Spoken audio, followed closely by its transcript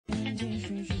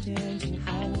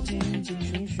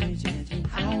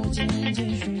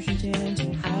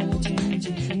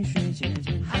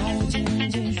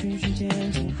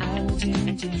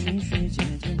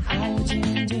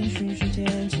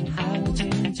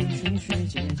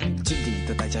尽力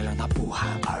的代价让他不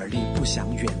寒而栗，不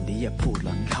想远离也不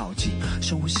能靠近，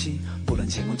深呼吸不能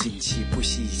前功尽弃，不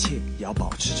惜一切也要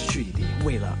保持着距离。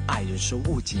为了爱忍受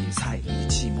误解，才以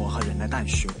寂寞和忍耐，但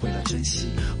学会了珍惜。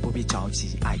不必着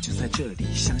急，爱就在这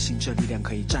里，相信这力量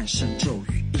可以战胜咒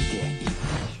语，一点一滴。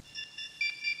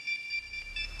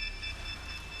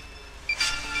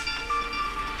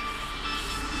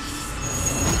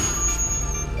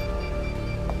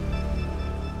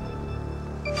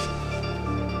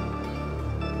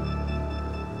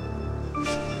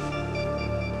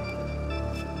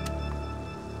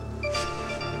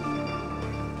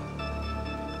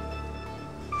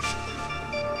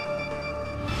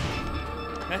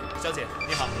哎，小姐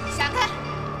你好。闪开！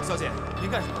小姐，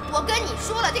您干什么？我跟你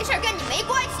说了，这事儿跟你没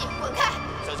关系，滚开！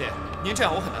小姐，您这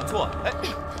样我很难做。哎，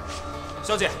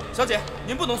小姐，小姐，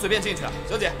您不能随便进去啊！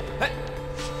小姐，哎。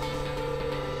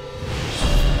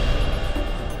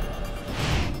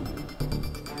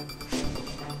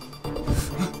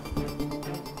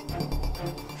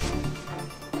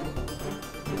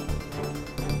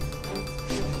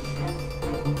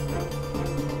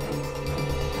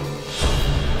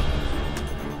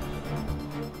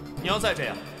你要再这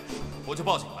样，我就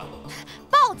报警了。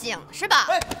报警是吧？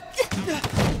哎，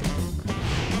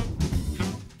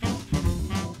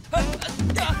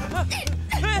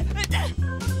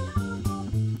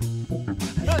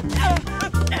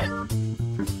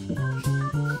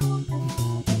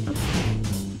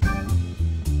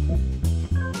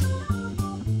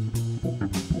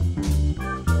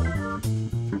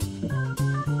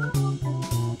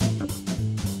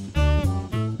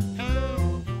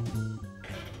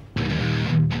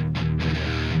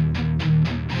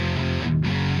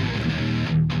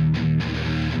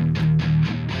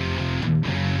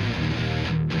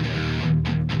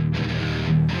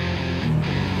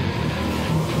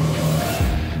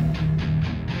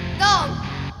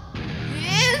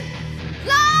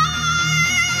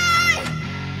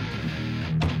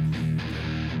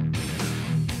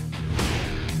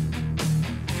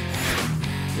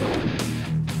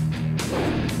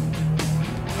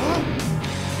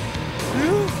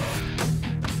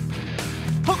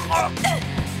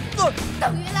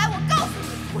邓云来，我告诉你，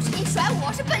不是你甩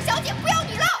我，是本小姐不要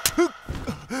你了。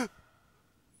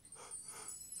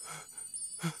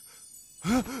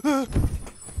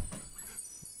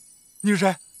你是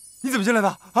谁？你怎么进来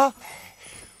的啊？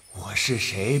我是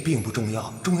谁并不重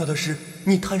要，重要的是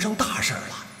你摊上大事了。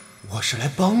我是来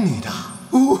帮你的。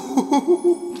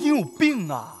你有病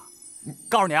啊！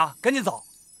告诉你啊，赶紧走，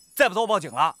再不走我报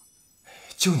警了。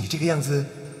就你这个样子，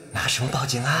拿什么报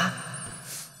警啊？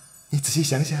你仔细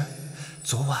想想，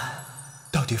昨晚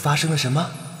到底发生了什么？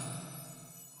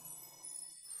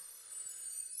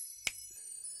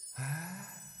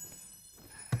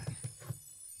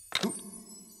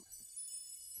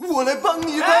我来帮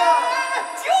你吧！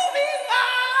救命啊！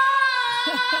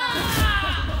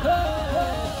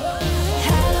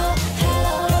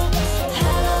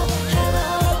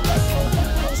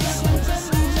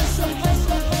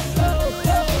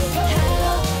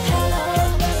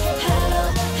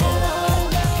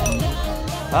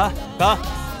啊，等。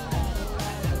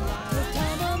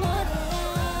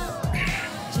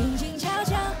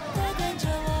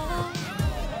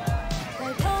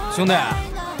兄弟，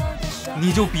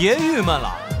你就别郁闷了，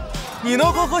你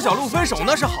能和何小璐分手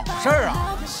那是好事儿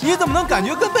啊，你怎么能感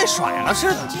觉跟被甩了似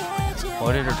的？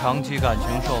我这是长期感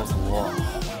情受阻，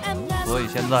所以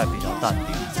现在比较淡定。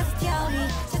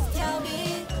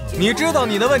你知道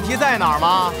你的问题在哪儿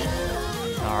吗？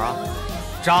哪儿啊？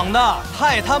长得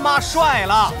太他妈帅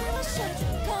了，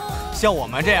像我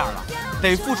们这样的，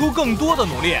得付出更多的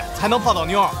努力才能泡到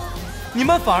妞，你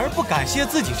们反而不感谢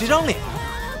自己这张脸，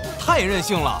太任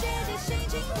性了。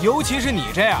尤其是你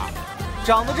这样，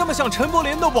长得这么像陈柏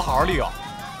霖都不好好利用，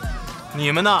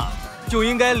你们呢就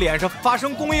应该脸上发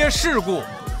生工业事故。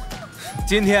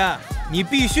今天你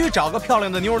必须找个漂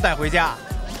亮的妞带回家，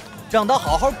让她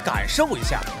好好感受一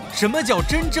下什么叫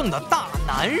真正的大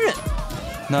男人。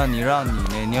那你让你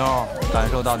那妞感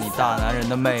受到你大男人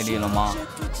的魅力了吗？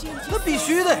那必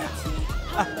须的呀！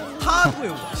哎，他对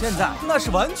我现在那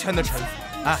是完全的臣服，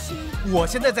哎，我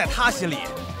现在在他心里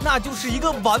那就是一个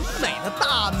完美的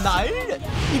大男人。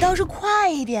你倒是快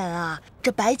一点啊！这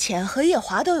白浅和叶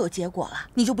华都有结果了，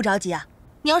你就不着急啊？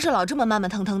你要是老这么慢慢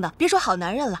腾腾的，别说好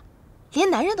男人了，连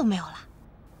男人都没有了。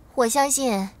我相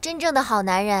信真正的好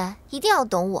男人一定要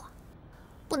懂我，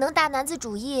不能大男子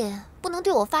主义，不能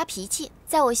对我发脾气，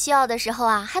在我需要的时候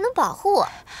啊，还能保护我。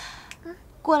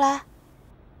过来。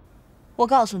我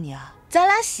告诉你啊，咱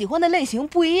俩喜欢的类型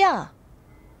不一样。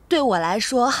对我来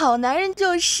说，好男人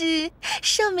就是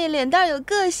上面脸蛋有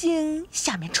个性，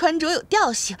下面穿着有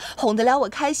调性，哄得了我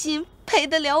开心，陪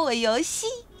得了我游戏。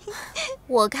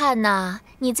我看呐，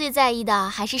你最在意的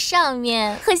还是上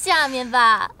面和下面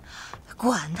吧。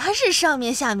管他是上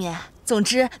面下面，总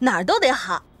之哪儿都得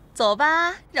好。走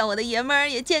吧，让我的爷们儿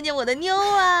也见见我的妞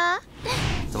啊！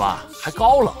怎么还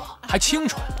高冷，还清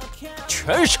纯，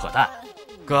全是扯淡。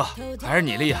哥，还是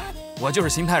你厉害，我就是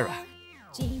心太软。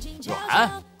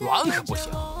软可不行，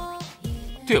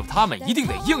对付他们一定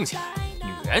得硬起来。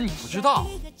女人你不知道，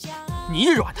你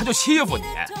一软他就欺负你。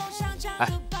哎，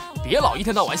别老一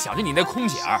天到晚想着你那空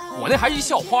姐儿，我那还是一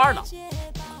校花呢。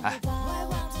哎，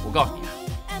我告诉你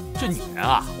啊，这女人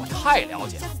啊，我太了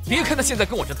解了。别看她现在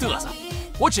跟我这嘚瑟，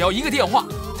我只要一个电话，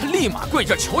她立马跪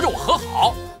这求着我和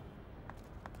好。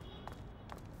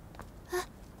哎，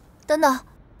等等，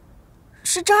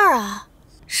是这儿啊？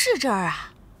是这儿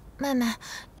啊？麦麦，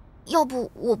要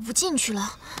不我不进去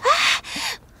了。哎，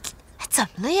怎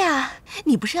么了呀？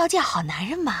你不是要见好男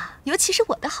人吗？尤其是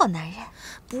我的好男人。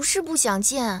不是不想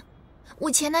见，我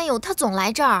前男友他总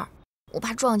来这儿，我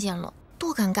怕撞见了，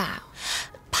多尴尬啊！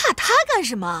怕他干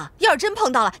什么？要是真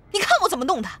碰到了，你看我怎么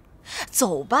弄他。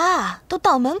走吧，都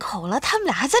到门口了，他们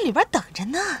俩还在里边等着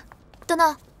呢。等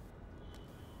等，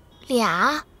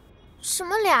俩？什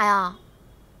么俩呀？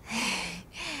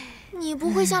你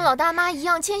不会像老大妈一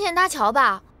样牵线搭桥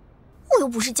吧？我又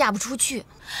不是嫁不出去。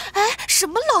哎，什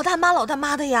么老大妈老大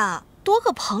妈的呀？多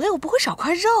个朋友不会少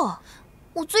块肉。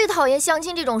我最讨厌相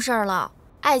亲这种事儿了，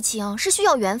爱情是需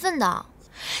要缘分的。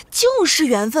就是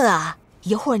缘分啊！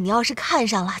一会儿你要是看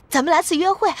上了，咱们来次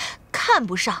约会；看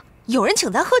不上，有人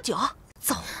请咱喝酒。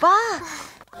走吧。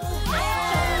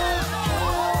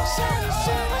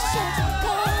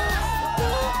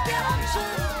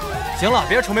行了，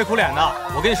别愁眉苦脸的。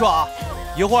我跟你说啊，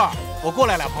一会儿我过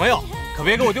来俩朋友，可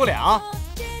别给我丢脸啊。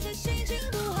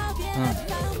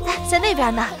哎，在那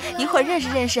边呢，一会儿认识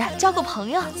认识，交个朋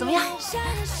友，怎么样？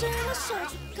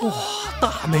哇，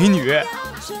大美女！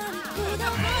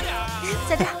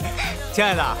在这儿，亲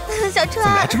爱的，小川，怎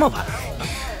么来这么晚？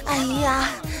哎呀，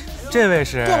这位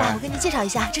是……对了，我给你介绍一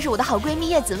下，这是我的好闺蜜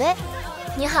叶子薇。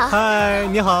你好。嗨，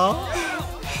你好。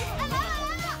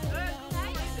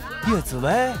叶子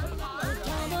薇。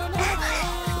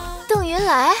邓云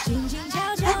来。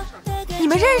哎，你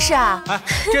们认识啊？哎，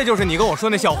这就是你跟我说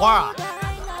那校花啊？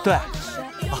对。啊，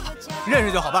认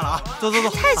识就好办了啊！走走走。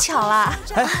太巧了。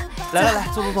哎，来，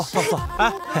坐。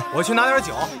哎，我去拿点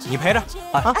酒，你陪着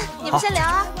啊。哎，你们先聊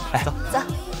啊。哎，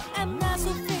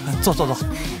走。坐。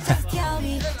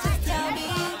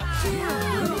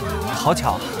好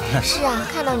巧。是啊，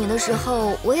看到你的时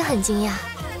候我也很惊讶。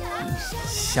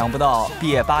想不到毕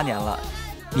业8年了，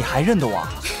你还认得我？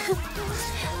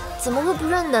怎么会不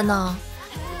认得呢？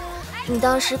你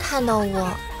当时看到我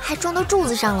还撞到柱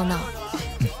子上了呢。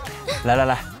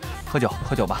来，喝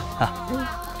酒吧啊！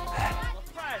哎，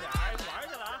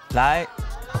来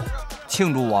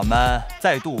庆祝我们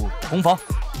再度重逢，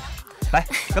来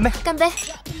干杯！干杯！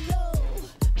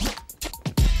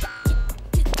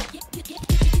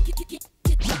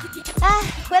哎，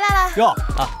回来了。哟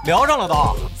啊，聊上了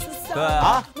都。对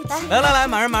啊，来，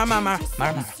马上。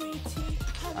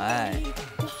哎，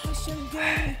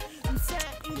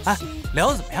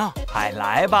聊得怎么样？哎，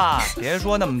来吧，别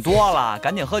说那么多了，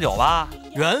赶紧喝酒吧。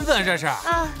缘分这是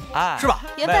啊，哎，是吧？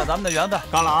为了咱们的缘分，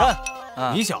干了啊！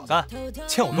干！你小子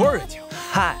欠我多少人情？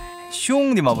嗨，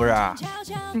兄弟嘛不是？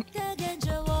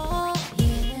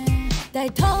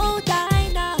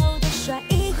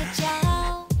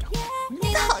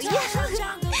讨厌，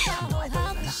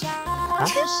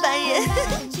真烦人。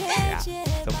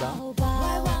走不走？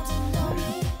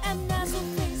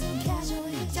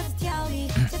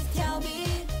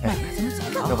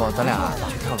要不咱俩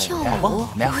去跳个舞？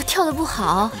怎么样？我跳得不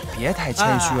好。别太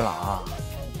谦虚了啊！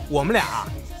我们俩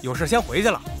有事先回去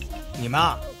了，你们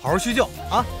啊好好叙旧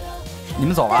啊！你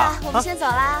们走了？对啊，我们先走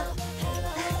啦。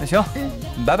那行，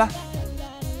拜拜。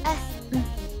哎，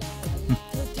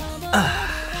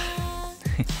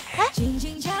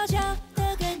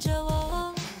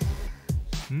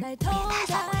别太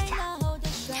早回家。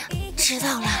知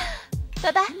道了，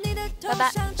拜拜。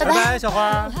拜拜，小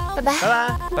花。拜拜。走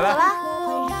啦。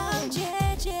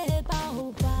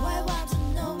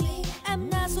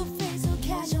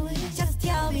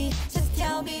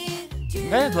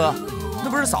哎，哥，那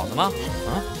不是嫂子吗？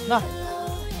啊，那儿。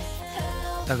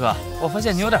大哥，我发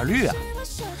现你有点绿啊。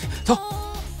走。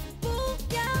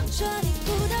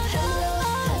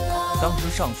当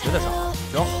时上学的时候，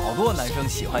有好多男生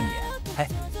喜欢你。哎，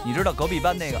你知道隔壁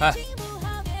班那个？哎，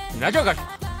你来这儿干什么？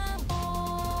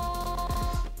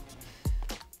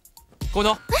给我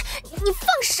走！哎，你放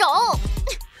手！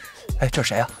哎，这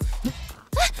谁呀？哎，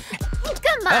你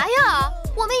干嘛呀？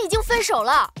我们已经分手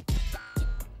了。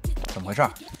怎么回事？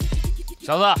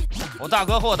小子，我大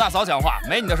哥和我大嫂讲话，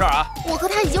没你的事儿啊！我和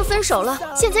他已经分手了，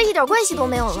现在一点关系都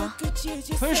没有了。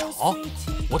分手？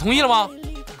我同意了吗？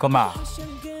哥们儿，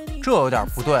这有点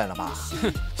不对了吧？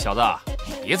哼，小子，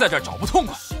别在这儿找不痛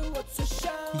快。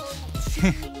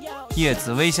叶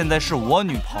子薇现在是我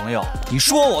女朋友，你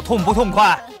说我痛不痛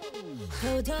快？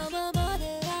云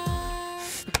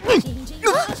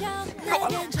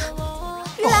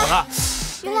来，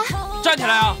云来，站起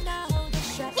来啊！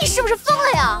你是不是疯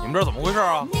了呀？你们这怎么回事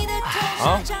啊？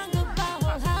啊！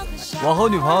我和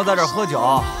女朋友在这儿喝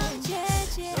酒，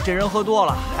这人喝多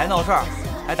了还闹事儿，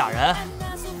还打人。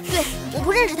对，我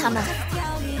不认识他们。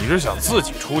你是想自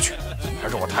己出去，还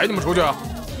是我抬你们出去啊？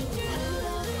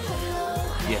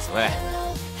叶子薇，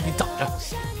你等着！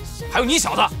还有你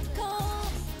小子，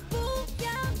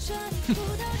哼，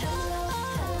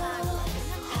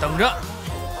等着！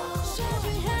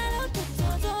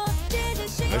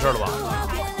没事了吧？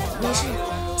没事，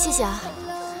谢谢啊。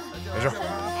没事。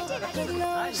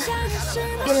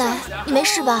云来，你没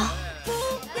事吧？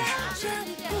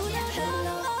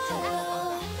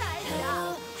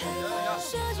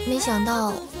没想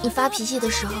到你发脾气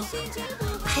的时候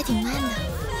还挺慢的。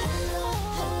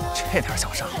这点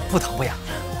小伤不疼不痒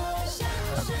的。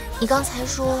你刚才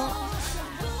说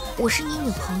我是你女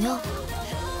朋友，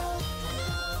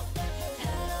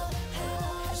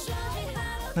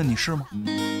那你是吗？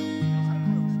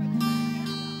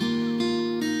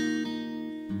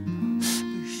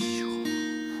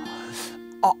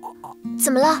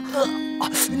怎么了？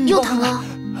又疼了？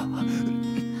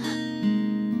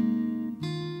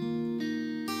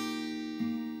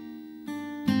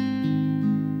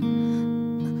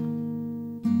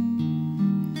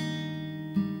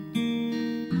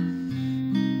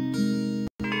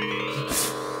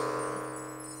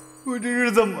我这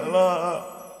是怎么了？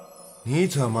你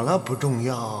怎么了不重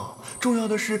要，重要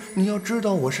的是你要知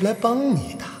道我是来帮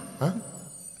你的啊！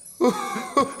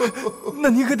那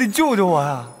你可得救救我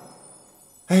呀！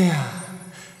哎呀，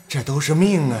这都是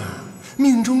命啊，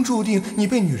命中注定你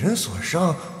被女人所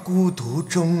伤，孤独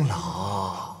终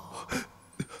老。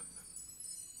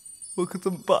我可怎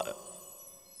么办？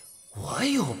我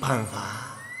有办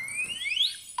法，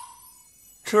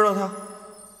吃了它。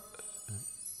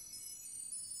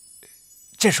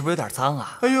这是不是有点脏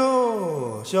啊？哎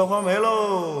呦，校花没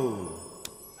喽！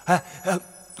哎，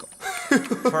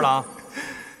吃了啊！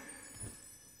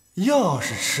药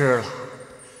是吃了，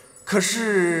可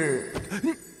是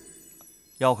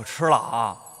药可吃了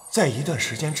啊！在一段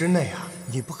时间之内啊，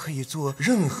你不可以做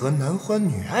任何男欢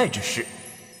女爱之事，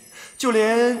就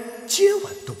连接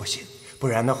吻都不行，不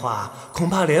然的话，恐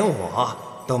怕连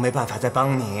我都没办法再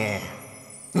帮你。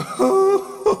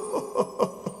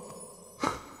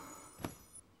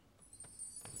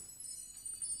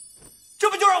这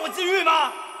不就让我禁欲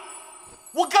吗？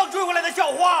我刚追回来的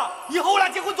校花，以后我俩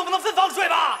结婚总不能分房睡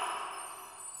吧？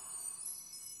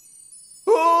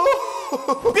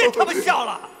别他妈笑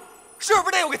了，是不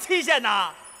是得有个期限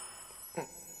呢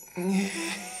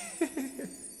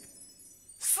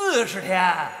？40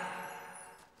天。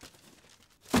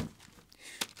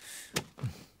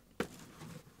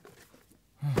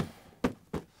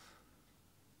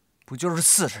不就是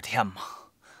40天吗？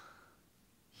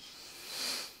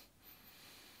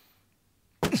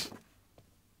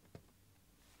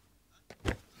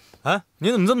哎，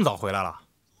你怎么这么早回来了？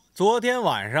昨天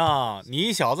晚上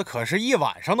你小子可是一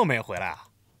晚上都没回来啊！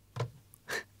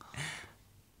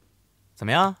怎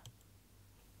么样？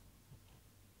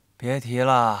别提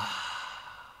了，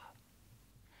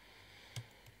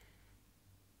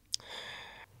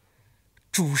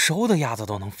煮熟的鸭子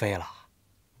都能飞了，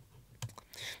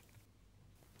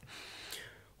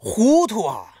糊涂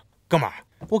啊！哥们儿，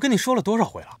我跟你说了多少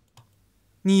回了，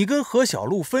你跟何小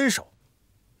璐分手，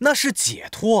那是解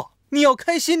脱。你要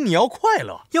开心，你要快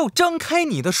乐，要张开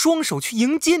你的双手去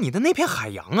迎接你的那片海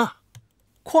洋啊！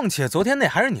况且昨天那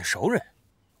还是你熟人，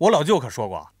我老舅可说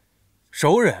过，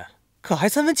熟人可还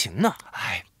3分情呢。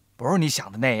哎，不是你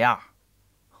想的那样。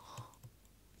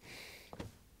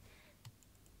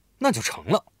那就成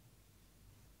了。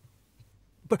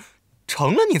不是，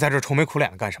成了你在这愁眉苦脸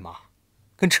的干什么？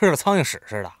跟吃了苍蝇屎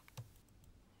似的。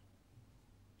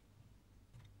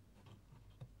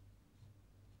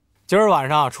今儿晚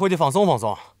上出去放松放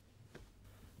松。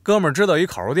哥们儿知道一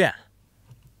烤肉店，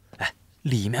哎，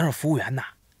里面的服务员呐，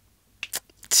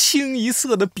清一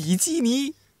色的比基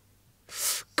尼，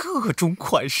各种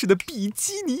款式的比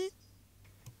基尼，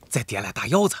再点俩大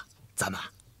腰子，咱们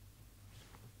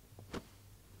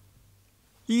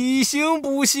一行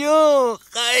不行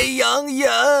还养眼。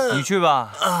你去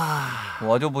吧，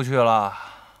我就不去了。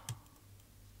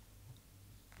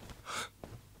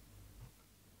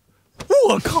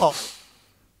我靠！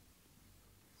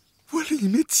我里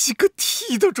面几个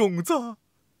T 的种子。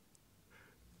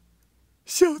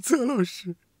小泽老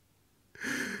师，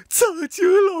藏经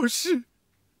老师，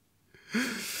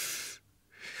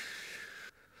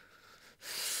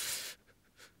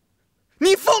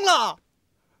你疯了！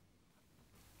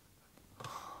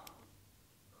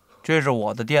这是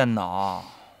我的电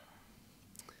脑，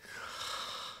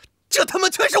这他妈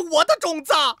全是我的种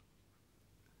子！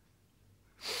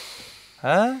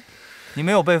哎，你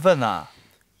没有备份呐？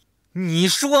你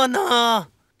说呢？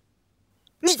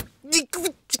你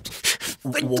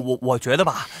我觉得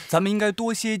吧，咱们应该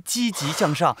多些积极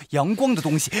向上、阳光的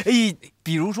东西。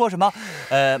比如说什么，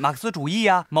马克思主义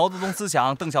呀、毛泽东思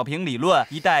想、邓小平理论、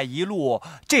一带一路，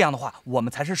这样的话，我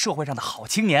们才是社会上的好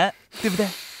青年，对不对？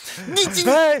你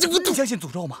相信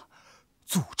诅咒吗？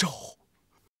诅咒！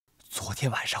昨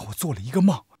天晚上我做了一个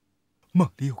梦，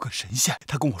梦里有个神仙，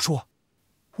他跟我说，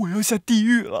我要下地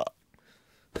狱了。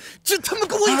这他妈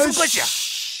跟我有什么关系啊？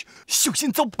小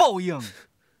心遭报应。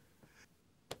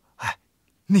哎，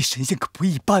那神仙可不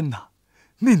一般呐，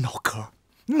那脑壳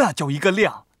那叫一个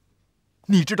亮。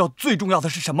你知道最重要的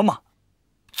是什么吗？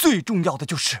最重要的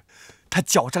就是他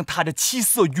脚上踏着7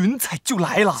色云彩就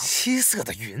来了。7色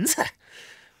的云彩？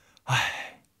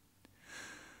哎，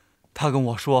他跟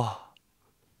我说，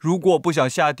如果不想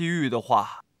下地狱的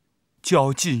话，就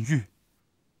要禁欲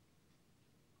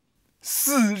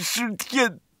40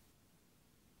天。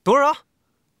多少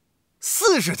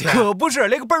？40天？可不是，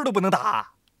连个奔儿都不能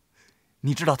打。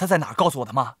你知道他在哪儿告诉我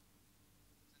的吗？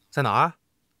在哪儿？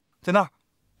在那儿。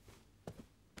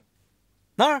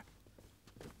哪儿？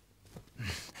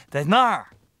在那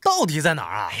儿。到底在哪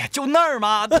儿啊？哎呀，就那儿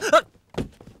嘛。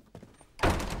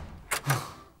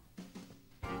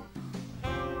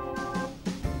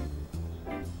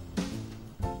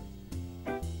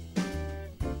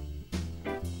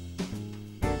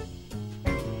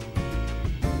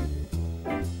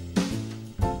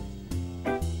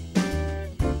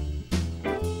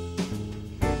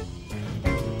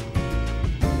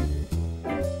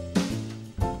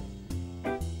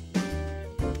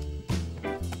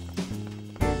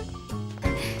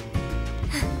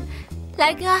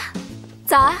来哥，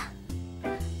早啊！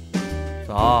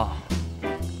早。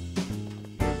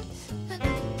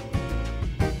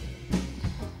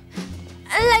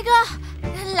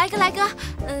来哥，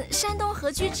山东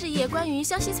和居置业关于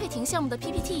湘西翠亭项目的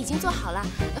PPT 已经做好了，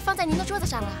放在您的桌子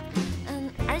上了。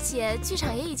而且剧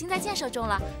场也已经在建设中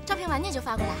了，照片晚点就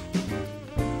发过来。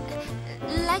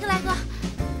来哥，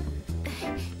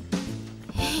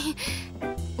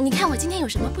你看我今天有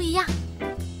什么不一样？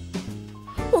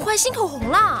我换新口红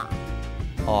了。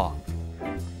哦。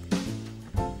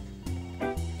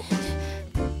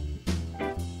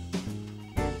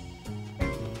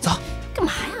走。干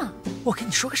嘛呀？我跟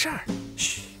你说个事儿。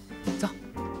嘘，走。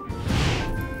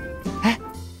哎，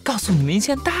告诉你们一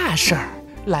件大事儿，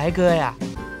来哥呀，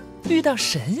遇到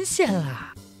神仙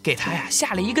了，给他呀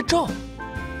下了一个咒。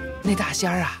那大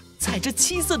仙儿啊，踩着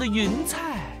7色的云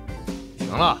彩。行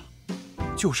了，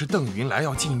就是邓云来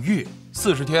要禁欲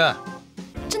40天。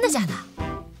真的假的？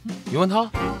你问他。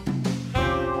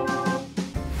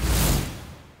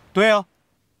对啊，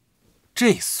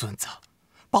这孙子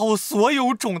把我所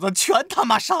有种子全他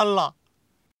妈删了，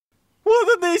我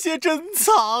的那些珍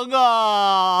藏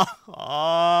啊！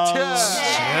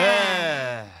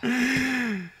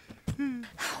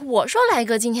我说来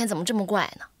哥今天怎么这么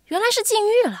怪呢？原来是禁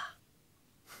欲了。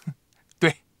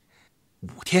对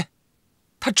，5天，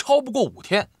他超不过5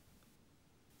天。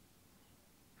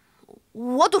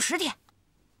我赌10天。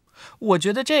我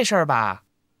觉得这事儿吧，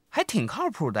还挺靠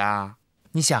谱的啊。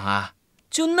你想啊，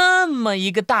就那么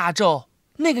一个大咒，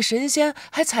那个神仙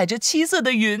还踩着7色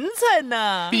的云彩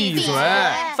呢。闭嘴！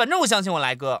反正我相信我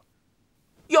来哥。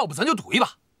要不咱就赌一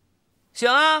把。行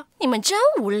啊。你们真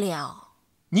无聊。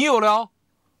你有聊？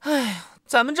哎，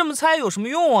咱们这么猜有什么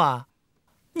用啊？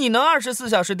你能24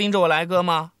小时盯着我来哥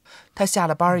吗？他下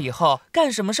了班以后干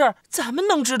什么事儿，咱们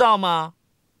能知道吗？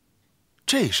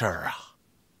这事儿啊，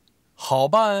好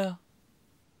办呀。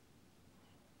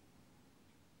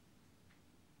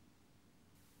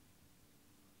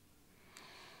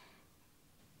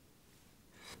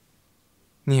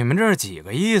你们这是几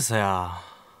个意思呀？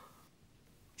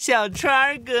小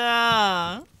川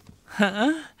哥，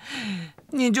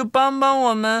你就帮帮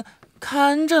我们，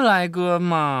看着来哥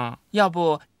嘛，要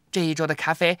不这一周的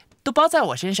咖啡都包在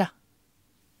我身上。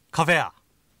咖啡啊？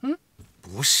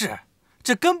不是，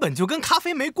这根本就跟咖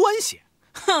啡没关系。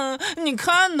哼，你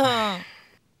看呢？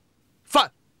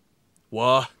饭，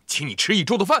我请你吃一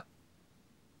周的饭。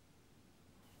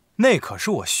那可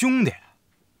是我兄弟。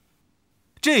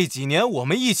这几年我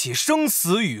们一起生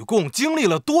死与共，经历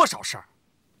了多少事儿？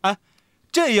哎，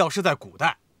这要是在古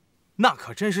代，那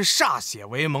可真是歃血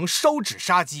为盟，烧纸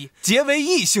杀鸡，结为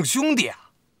异姓兄弟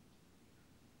啊！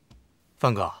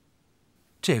范哥，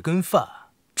这跟饭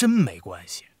真没关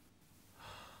系。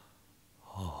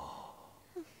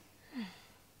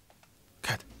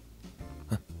Cat，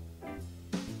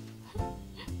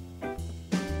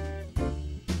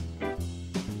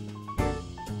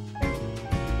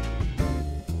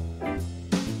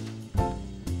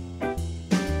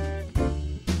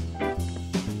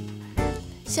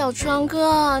小川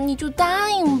哥，你就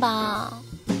答应吧。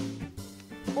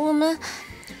我们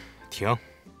停。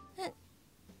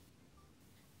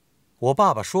我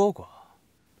爸爸说过，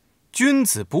君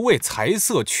子不为财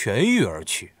色权欲而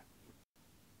去。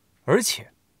而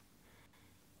且，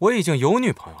我已经有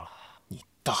女朋友了。你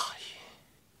大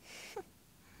爷！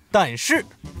但是，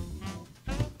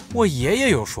我爷爷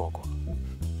又说过，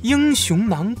英雄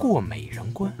难过美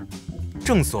人关。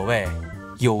正所谓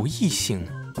有异性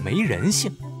没人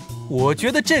性。我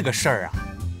觉得这个事儿啊，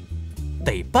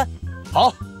得办。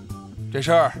好，这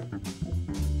事儿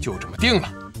就这么定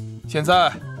了。现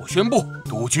在我宣布，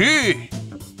赌局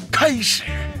开始。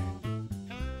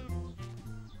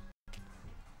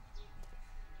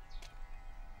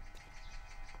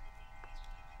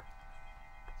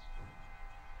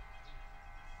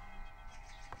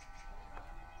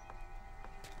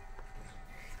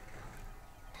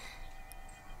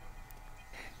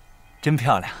真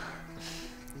漂亮。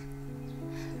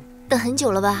等很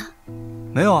久了吧？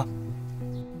没有啊，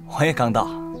我也刚到。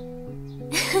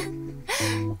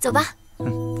走吧。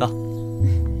走。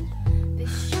闭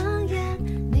上眼，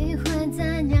你会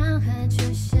在脑海出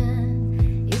现，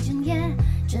一整夜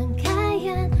睁开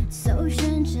眼，搜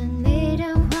寻着你的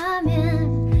画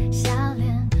面，笑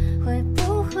脸会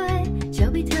不会就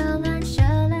比特乱射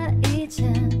了一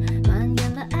箭，蔓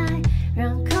延了爱，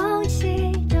让空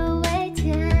气都微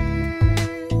甜，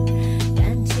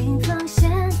感情防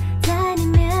线在你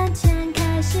面前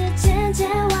开始渐渐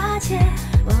瓦解，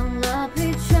忘了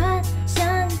疲倦，像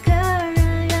个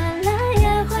人原来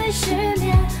也会失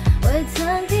眠，未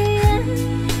曾体验，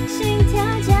心跳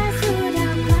加速到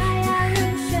快要晕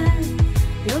眩，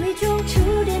有一种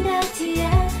触电的体验，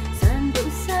算不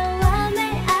算完美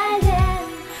爱恋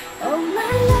 ？Oh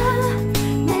my love，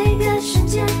 每个瞬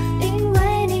间因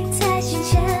为你才新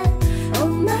鲜 ，Oh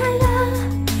my love，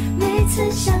 每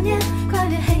次想念跨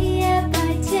越黑夜白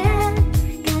天，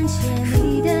感谢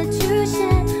你的出现，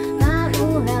把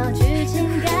无聊剧情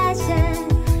改写，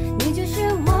你就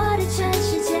是我的全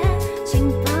世界，请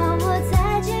抱我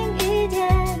再近一点。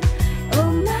Oh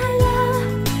my love，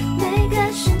 每个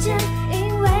瞬间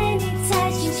因为你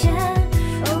才新鲜。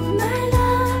Oh my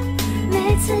love，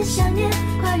 每次想念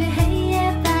跨越黑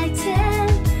夜白天，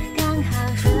刚好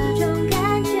这种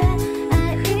感觉，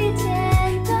爱一点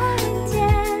多一点，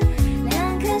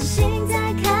两颗心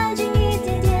再靠近一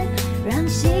点点，让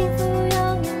幸福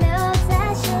永远留在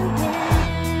身边。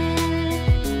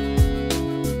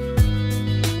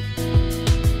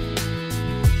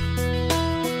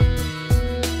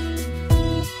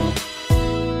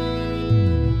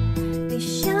闭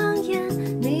上眼，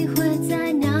你会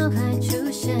在脑海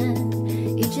出现，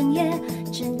一整夜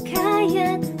睁开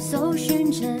眼，搜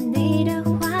寻着你的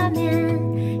画面，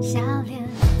笑脸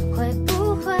会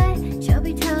不会就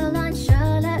比特乱射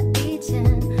了一箭，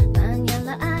蔓延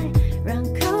了爱，让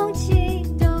空气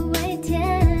都微甜，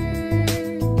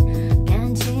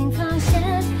感情防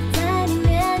线在你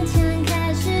面前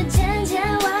开始渐渐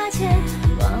瓦解，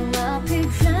忘了疲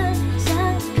倦，像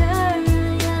个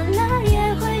人原来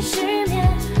也会失眠，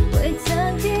未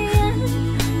曾体验，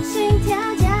心跳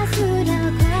加速到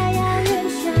快要晕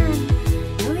眩，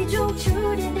有一种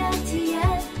触电的体验，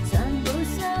算不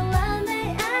算完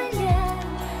美爱恋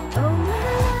 ？Oh my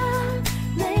love，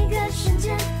 每个瞬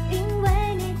间因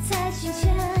为你才新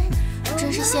鲜。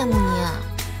真是羡慕你啊！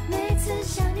每次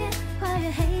想念跨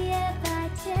越黑夜白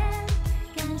天，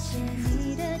感谢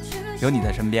你的出现，有你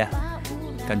在身边，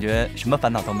感觉什么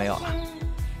烦恼都没有了。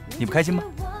你不开心吗？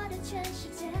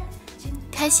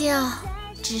开心啊，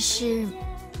只是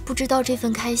不知道这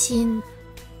份开心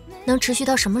能持续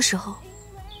到什么时候。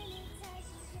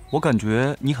我感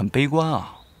觉你很悲观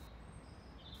啊。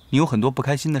你有很多不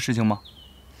开心的事情吗？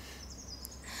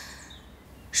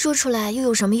说出来又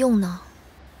有什么用呢？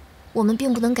我们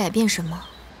并不能改变什么，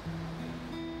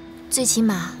最起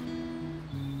码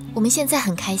我们现在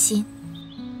很开心，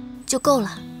就够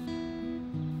了。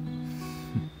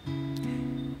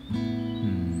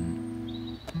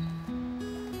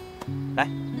来，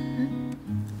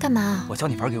干嘛？我教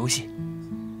你玩个游戏。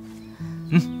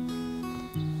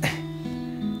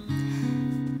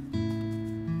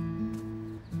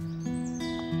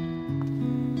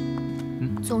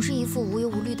总是一副无忧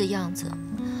无虑的样子，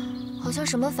好像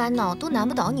什么烦恼都难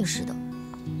不倒你似的。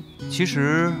其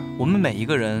实我们每一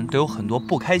个人都有很多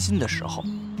不开心的时候。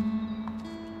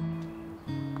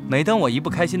每当我一不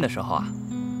开心的时候啊，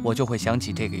我就会想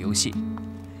起这个游戏。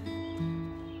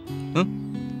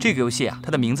这个游戏啊，它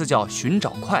的名字叫《寻找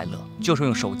快乐》，就是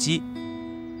用手机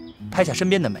拍下身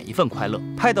边的每一份快乐，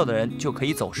拍到的人就可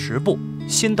以走10步，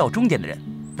先到终点的人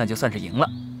那就算是赢了。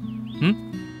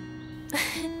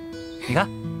你看。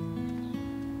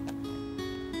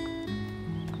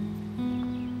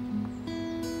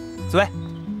紫薇，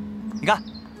你看，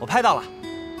我拍到了。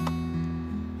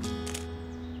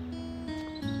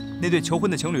那对求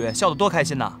婚的情侣笑得多开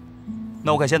心呐！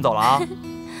那我可先走了啊。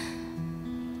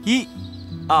1、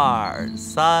2、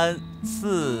3、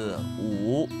4、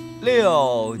5、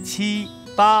6、7、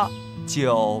8、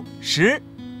9、10。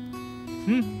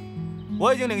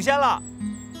我已经领先了，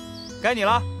该你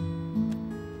了。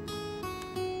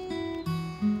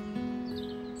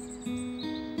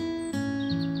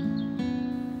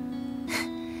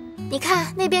你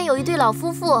看那边有一对老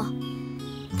夫妇，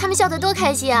他们笑得多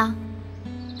开心啊！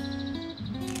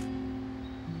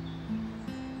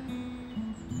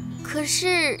可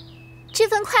是，这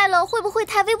份快乐会不会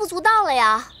太微不足道了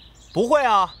呀？不会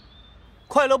啊，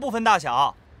快乐不分大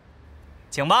小，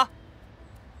请吧。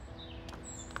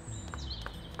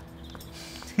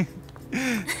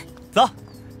走。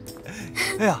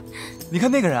哎呀，你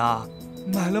看那个人啊，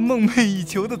买了梦寐以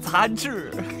求的杂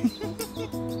志。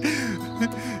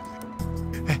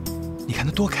你看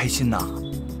他多开心呐！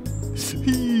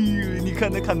哎呦，你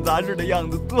看他看杂志的样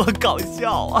子多搞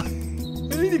笑啊！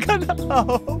哎，你看他，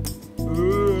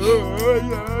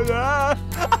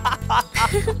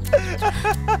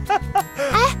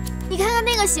哎，你看看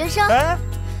那个学生，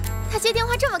他接电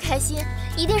话这么开心，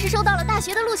一定是收到了大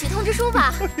学的录取通知书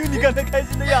吧？哎呦，你看他开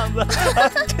心的样子，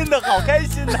真的好开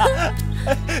心呐！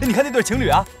哎，你看那对情侣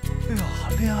啊，哎呀，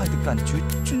恋爱的感觉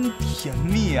真甜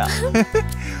蜜啊！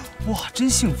哇，真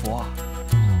幸福啊！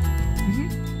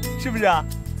是不是啊，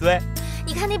紫薇？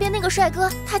你看那边那个帅哥，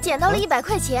他捡到了100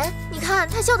块钱，你看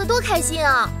他笑得多开心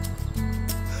啊！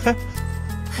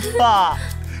爸，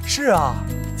是啊，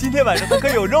今天晚上他可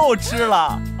有肉吃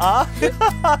了啊！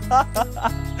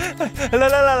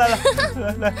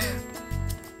来，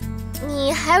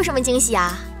你还有什么惊喜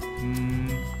啊？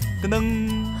噔噔，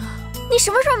你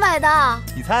什么时候买的？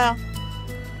你猜啊？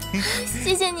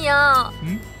谢谢你啊！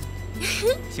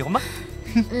喜欢吗？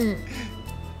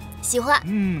喜欢。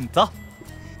走。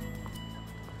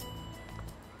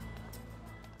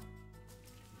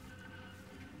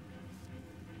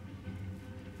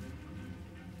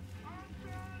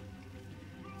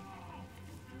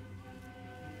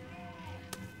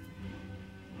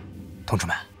同志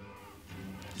们，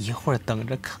一会儿等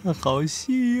着看好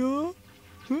戏哟。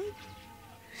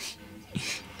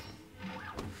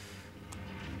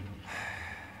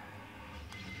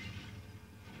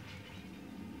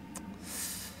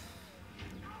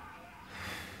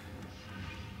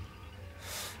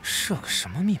设个什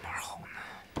么密码好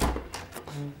呢？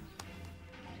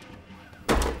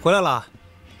回来了，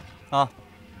啊，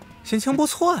心情不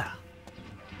错呀。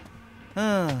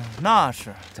那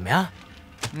是。怎么样？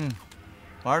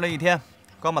玩了一天，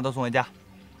刚把他送回家。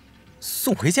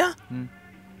送回家？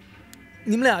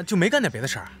你们俩就没干点别的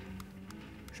事儿？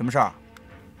什么事儿？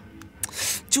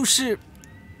就是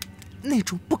那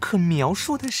种不可描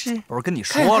述的事。不是跟你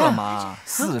说了吗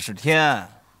？40天。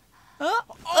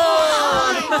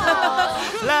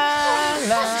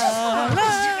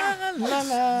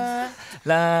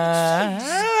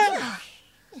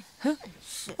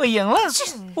我赢了，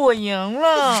我赢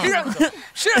了！谁让你走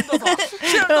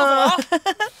啊？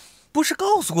不是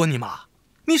告诉过你吗？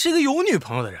你是一个有女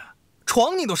朋友的人，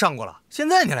床你都上过了，现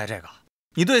在你来这个，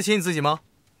你对得起你自己吗？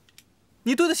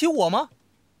你对得起我吗？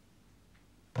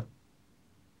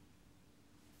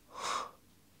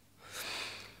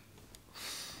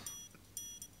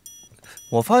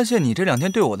我发现你这2天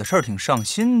对我的事儿挺上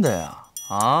心的呀。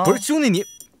啊，不是兄弟你，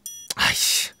哎呀，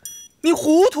你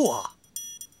糊涂啊！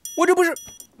我这不是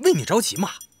为你着急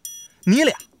吗？你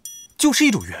俩就是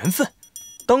一种缘分，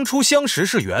当初相识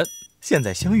是缘，现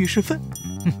在相遇是分，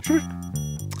是不是？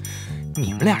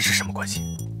你们俩是什么关系？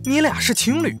你俩是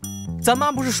情侣，咱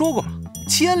妈不是说过吗？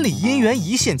千里姻缘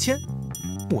一线牵，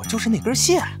我就是那根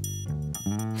线。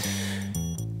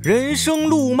人生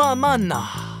路漫漫呐，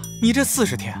你这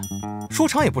40天，说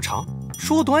长也不长，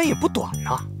说短也不短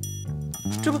呐。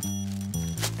这不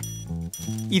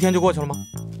1天就过去了吗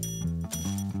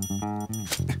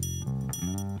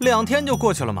？2天就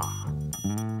过去了吗？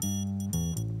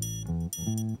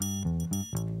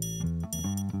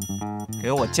给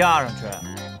我加上去！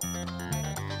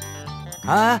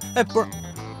哎，不是，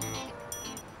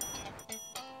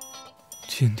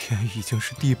今天已经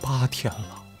是第8天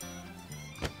了。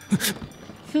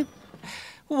哼，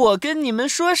我跟你们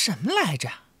说什么来着？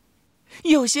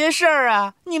有些事儿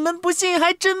啊，你们不信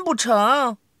还真不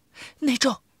成。那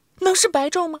咒能是白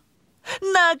咒吗？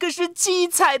那可是七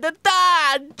彩的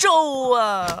大咒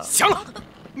啊！行了，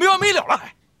没完没了了，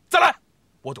再来！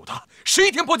我赌他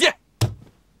11天破戒。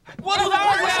我赌他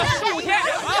20天、15天、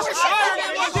20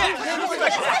天破戒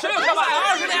，16天吧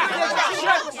，20天。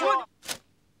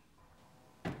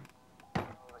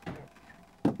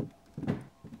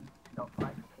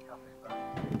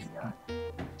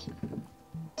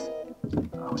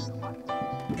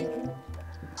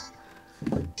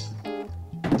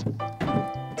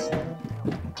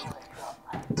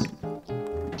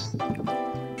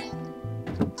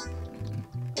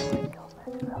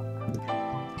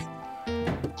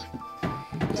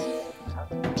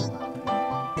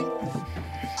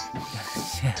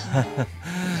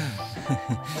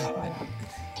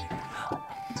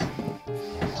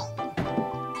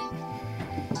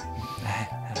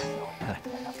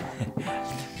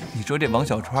你说这王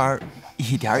小川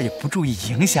一点也不注意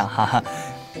影响哈，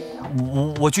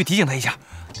我去提醒他一下。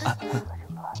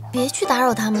别去打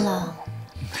扰他们了。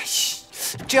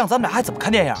这样咱们俩还怎么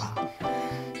看电影啊？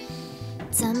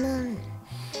咱们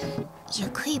也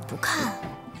可以不看。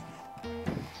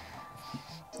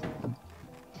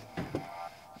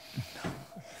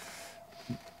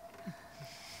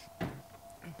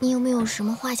你有没有什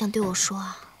么话想对我说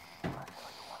啊？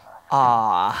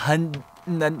啊，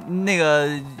那个，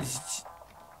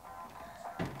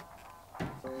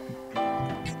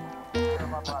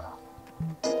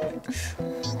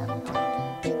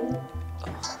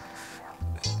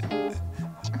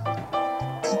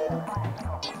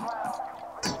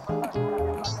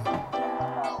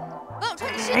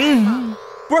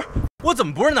不是，我怎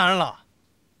么不是男人了？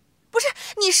不是，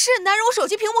你是男人，我手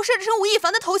机屏幕设置成吴亦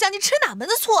凡的头像，你吃哪门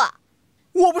子醋啊？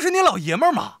我不是你老爷们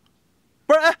儿吗？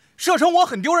不是，哎，设成我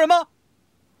很丢人吗？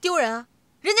丢人啊！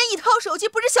人家一掏手机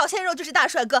不是小鲜肉就是大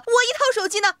帅哥，我一掏手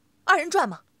机呢，2人转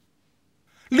吗？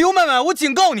刘麦麦，我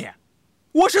警告你，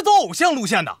我是走偶像路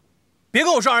线的，别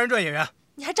跟我说2人转演员。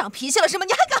你还长脾气了是吗？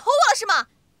你还敢吼我了是吗？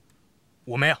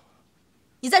我没有。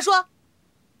你再说。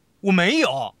我没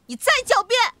有。你再狡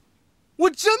辩。我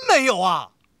真没有啊。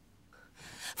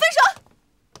分手。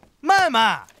麦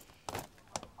麦。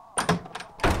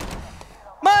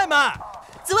麦麦。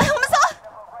紫薇，我们走。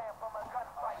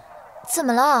怎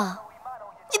么了？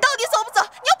你到底走不走？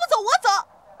你要不走，我走。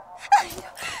哎呀，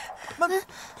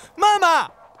麦麦，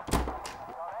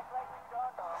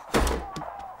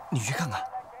你去看看。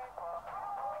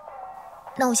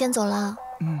那我先走了。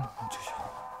你去。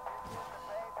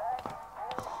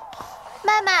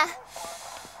麦麦。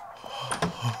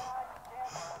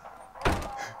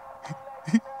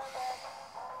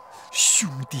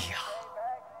兄弟呀，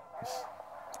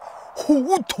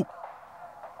糊涂。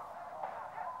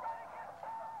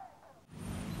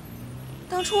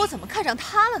当初我怎么看上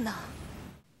他了呢？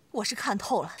我是看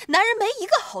透了，男人没一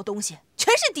个好东西，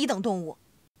全是低等动物。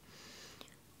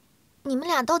你们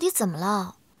俩到底怎么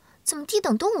了？怎么低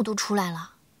等动物都出来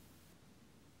了？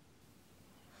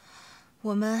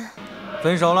我们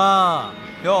分手了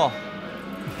哟，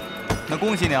那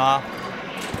恭喜你啊！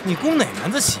你恭哪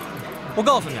门子喜？我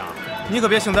告诉你啊，你可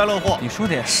别幸灾乐祸。你说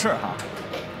的也是哈。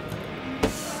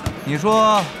你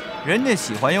说人家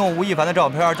喜欢用吴亦凡的照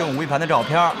片就用吴亦凡的照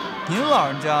片，您老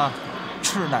人家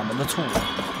吃哪门子醋啊？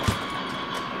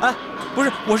哎，不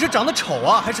是，我是长得丑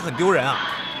啊，还是很丢人啊？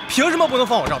凭什么不能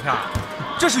放我照片啊？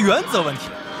这是原则问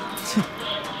题。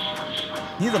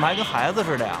你怎么还跟孩子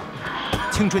似的呀？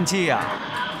青春期呀！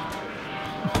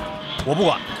我不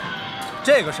管，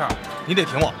这个事儿你得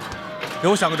挺我，给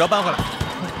我想个辙搬回来。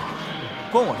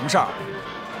关我什么事儿？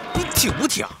你挺不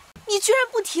挺？你居然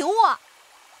不挺我，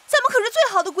咱们可是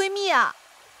最好的闺蜜啊！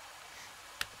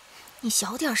你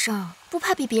小点声，不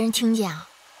怕被别人听见啊？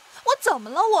我怎么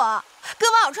了？我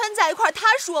跟王小川在一块儿，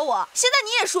他说我，现在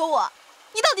你也说我，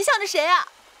你到底向着谁啊？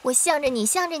我向着你，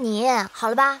向着你，好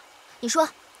了吧？你说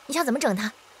你想怎么整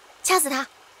他？掐死他？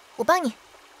我帮你。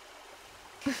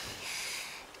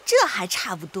这还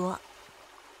差不多。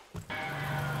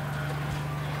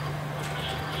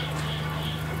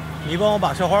你帮我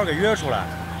把校花给约出来，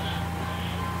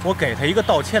我给她一个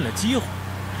道歉的机会。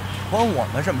关我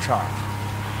们什么事儿？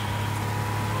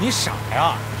你傻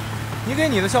呀！你给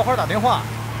你的校花打电话，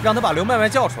让她把刘麦麦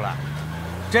叫出来。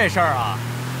这事儿啊，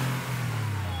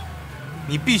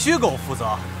你必须给我负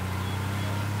责。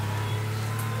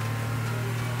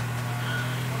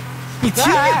你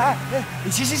听呀！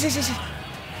行，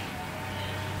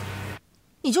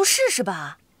你就试试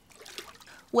吧。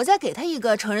我再给他一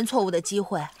个承认错误的机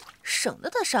会，省得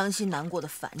他伤心难过的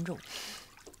烦着我。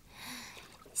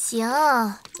行，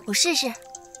我试试。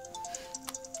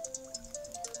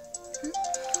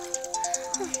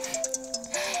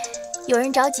有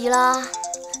人着急了。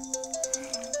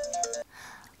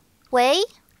喂，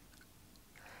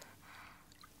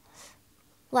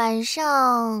晚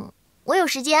上我有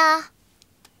时间啊。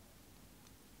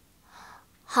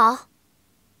好。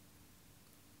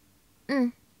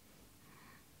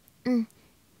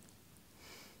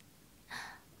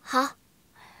好。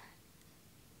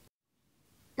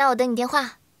那我等你电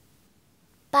话。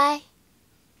拜。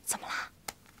怎么啦？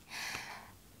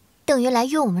邓云来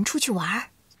约我们出去玩。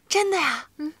真的呀？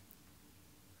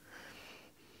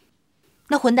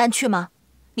那混蛋去吗？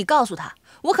你告诉他，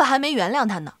我可还没原谅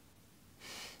他呢。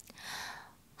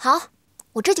好，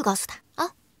我这就告诉他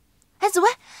啊。哎，紫薇，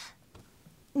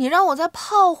你让我再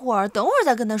泡会儿，等会儿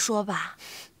再跟他说吧。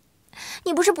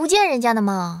你不是不见人家的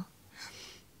吗？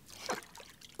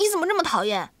你怎么这么讨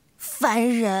厌？烦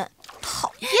人，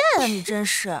讨厌啊！你真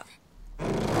是。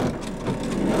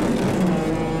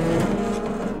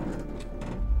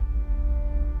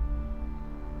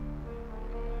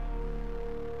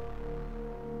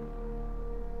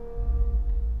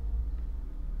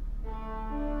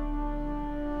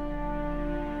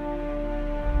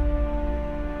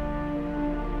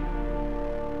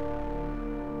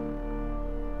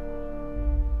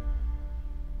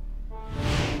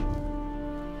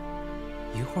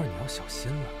一会儿你要小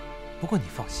心了，不过你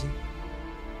放心，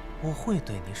我会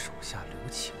对你手下留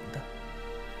情的。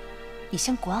你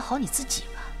先管好你自己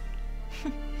吧。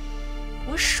哼，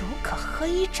我手可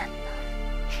黑着呢。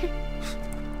哼。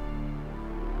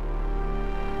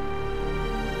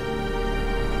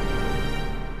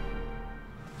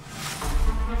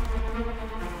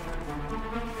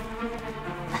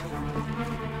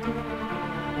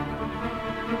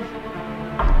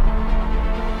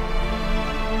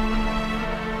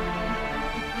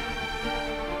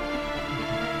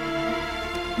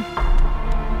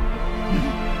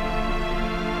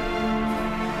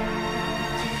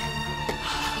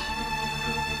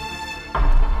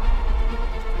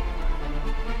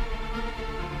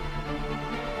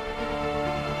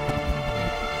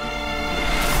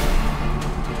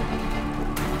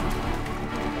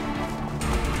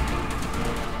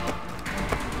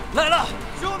来了，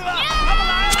兄弟们，他们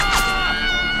来了！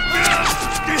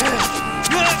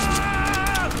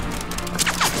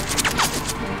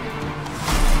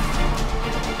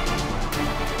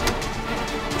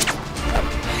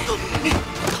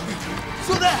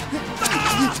兄弟，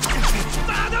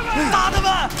打他们！打他们！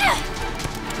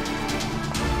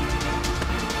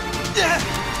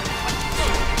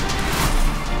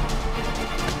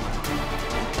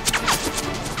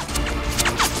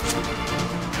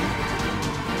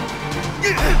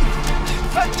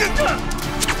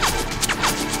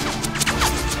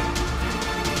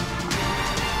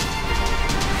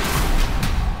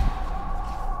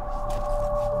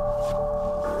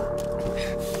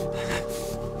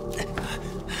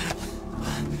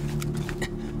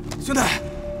兄弟，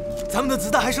咱们的子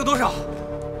弹还剩多少？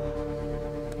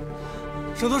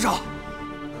剩多少？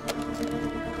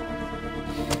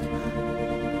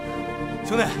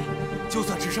兄弟，就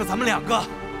算只剩咱们两个，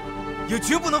也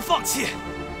绝不能放弃。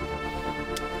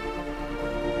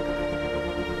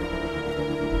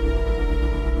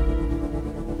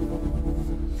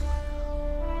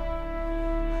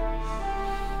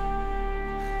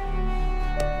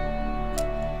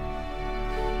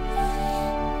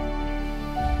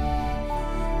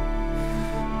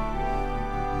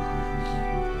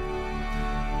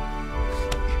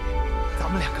咱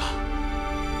们两个，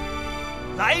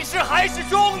来世还是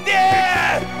兄弟！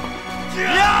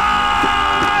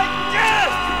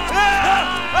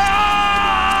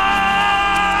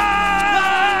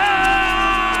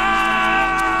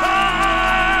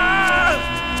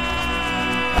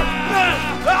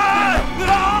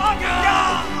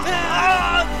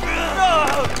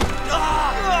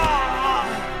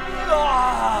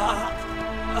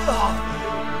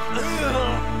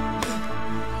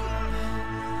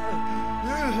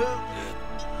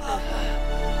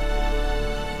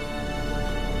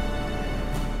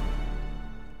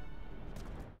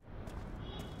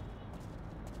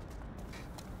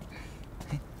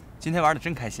今天玩的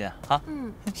真开心啊！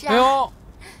是啊。哎呦，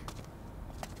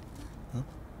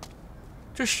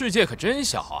这世界可真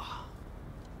小啊！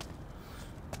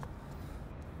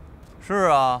是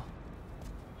啊，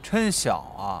真小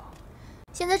啊！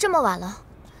现在这么晚了，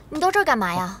你到这儿干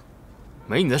嘛呀？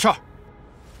没你的事儿，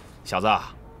小子，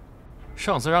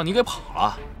上次让你给跑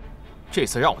了，这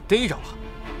次让我逮着了，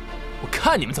我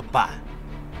看你们怎么办。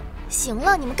行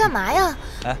了，你们干嘛呀？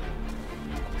哎，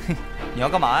你要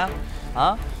干嘛呀？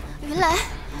啊？云来，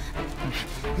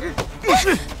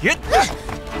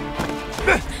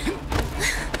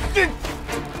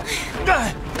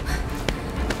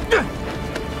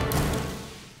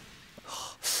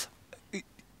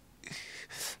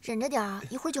忍着点儿，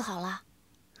一会儿就好了。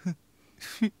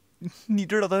你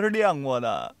知道他是练过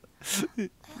的。哎，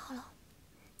好了，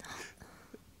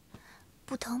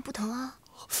不疼不疼啊。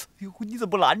哟，你怎么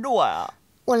不拦着我呀？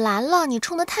我拦了，你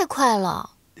冲得太快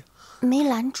了，没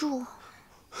拦住。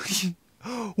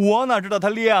我哪知道他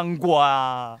练过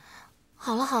啊？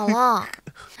好了好了，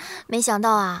没想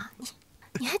到啊，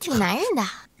你还挺男人的。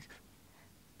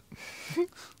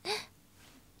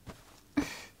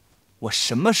我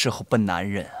什么时候不男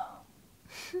人啊？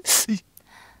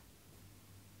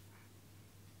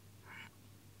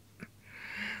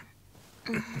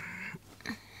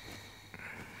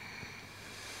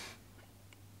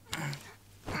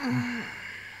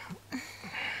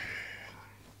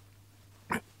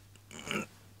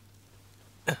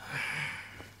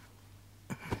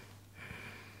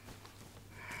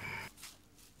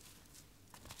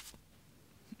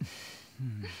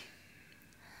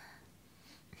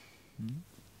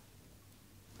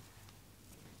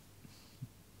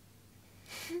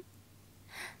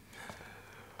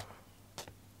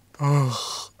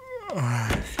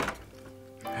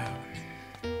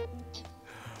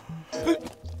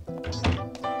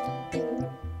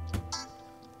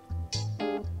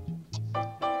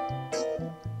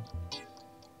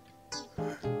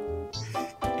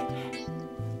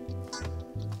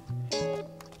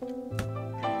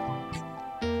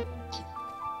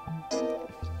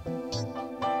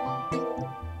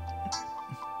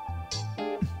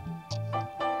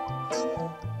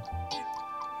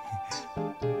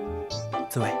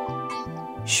紫薇，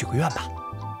许个愿吧。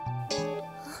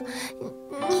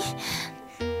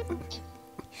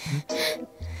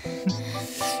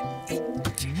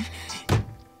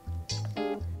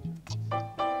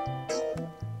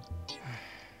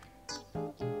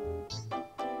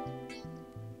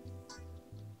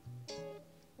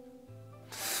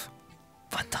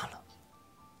完蛋了，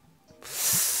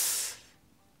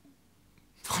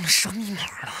忘了设密码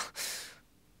了。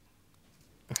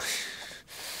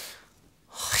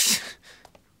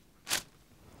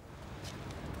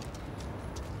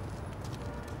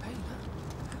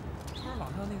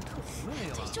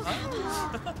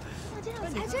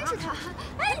还真是他！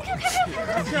哎，你看，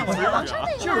看，见过他，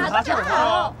就是他，就是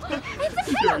他！哎，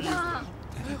再拍两张啊！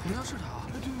哎，好像是他。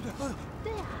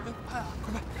对呀，拍啊，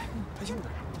快拍！拍清楚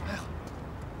点，拍啊！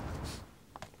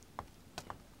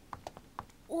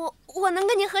我能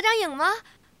跟你合张影吗？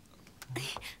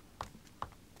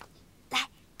来，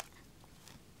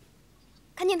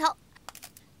看镜头。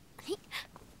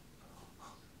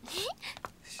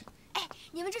哎，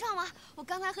你们知道吗？我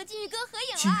刚才和金玉哥合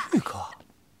影了。金玉哥。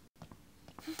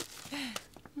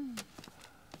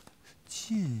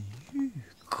金玉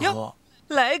哥，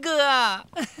来哥啊，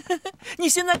你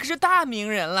现在可是大名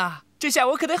人了，这下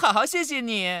我可得好好谢谢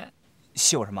你。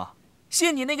谢我什么？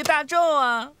谢你那个大咒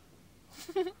啊！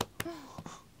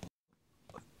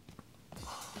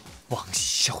王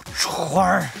小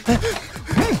川，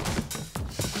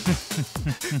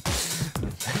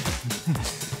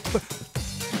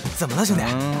怎么了，兄弟？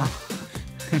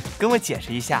跟我解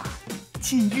释一下，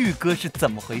禁欲哥是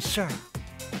怎么回事？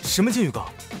什么禁欲哥？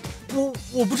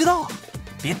我不知道啊！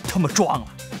别他妈装了，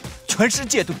全世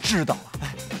界都知道了。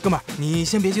哎，哥们儿，你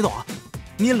先别激动啊，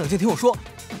你也冷静听我说。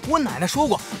我奶奶说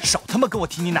过，少他妈跟我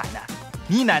提你奶奶！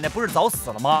你奶奶不是早死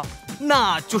了吗？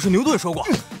那就是牛顿说过。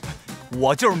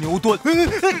我就是牛顿。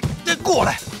过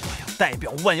来，我要代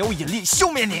表万有引力消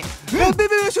灭你！别，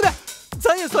兄弟，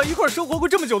咱也算一块生活过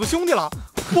这么久的兄弟了。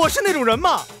我是那种人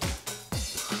吗？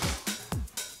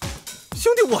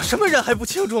兄弟，我什么人还不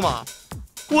清楚吗？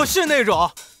我是那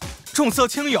种重色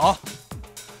轻友，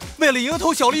为了蝇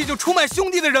头小利就出卖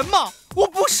兄弟的人吗？我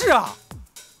不是啊！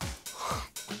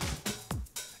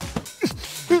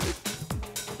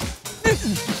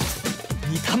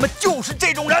你他妈就是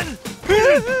这种人！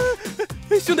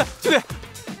兄弟，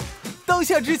当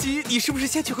下之急，你是不是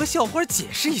先去和校花解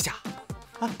释一下？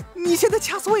啊，你现在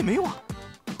掐死我也没用啊！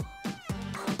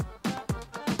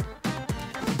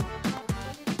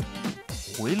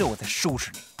回回来我再收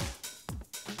拾你。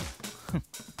哼！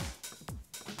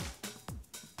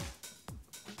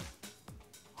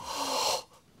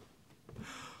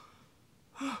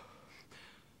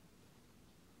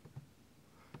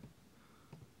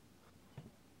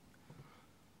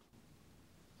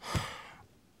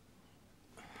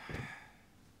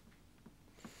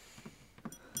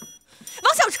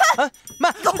王小川，哎，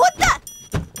慢！你个混蛋！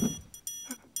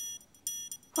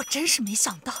我真是没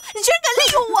想到，你居然敢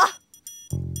利用我！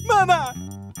麦麦，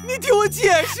你听我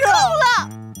解释。够了！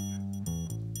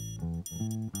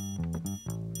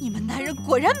你们男人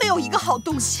果然没有一个好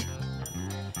东西。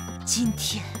今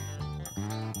天，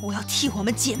我要替我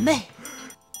们姐妹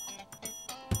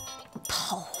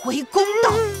讨回公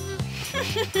道。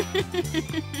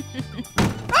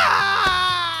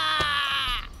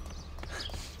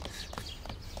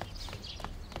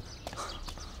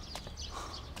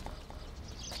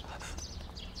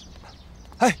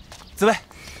哎，紫薇，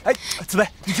哎，紫薇，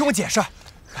你听我解释。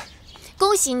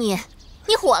恭喜你，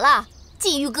你火了，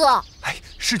鲫鱼哥。哎，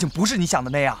事情不是你想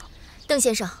的那样。邓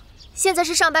先生，现在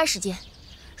是上班时间，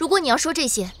如果你要说这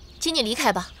些，请你离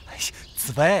开吧。哎，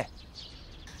紫薇，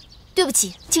对不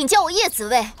起，请叫我叶紫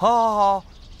薇。好，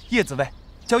叶紫薇，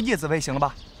叫叶紫薇行了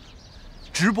吧？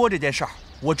直播这件事儿，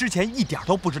我之前一点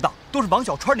都不知道，都是王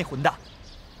小川那混蛋。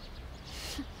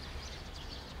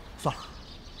算了，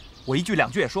我一句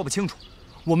两句也说不清楚。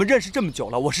我们认识这么久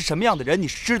了，我是什么样的人你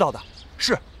是知道的。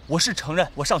是，我是承认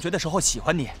我上学的时候喜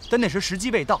欢你，但那时时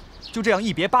机未到，就这样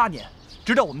一别8年，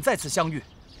直到我们再次相遇，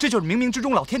这就是冥冥之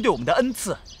中老天对我们的恩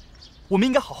赐。我们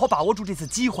应该好好把握住这次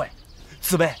机会。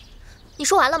紫薇，你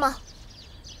说完了吗？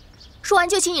说完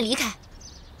就请你离开。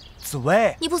紫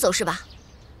薇，你不走是吧？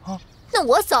啊，那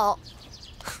我走。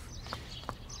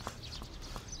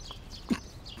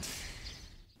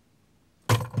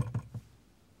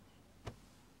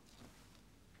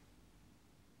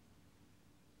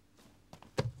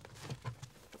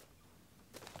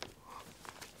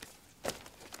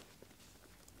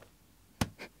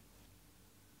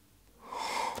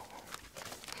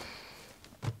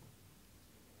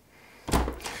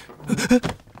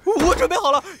我准备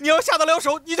好了，你要下得了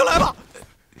手你就来吧。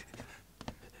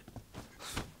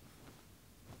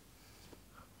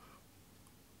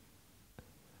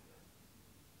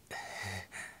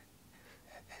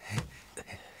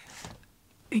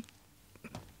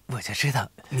我就知道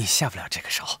你下不了这个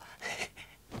手。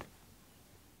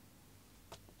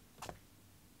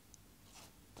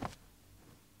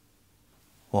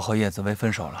我和叶紫薇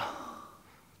分手了。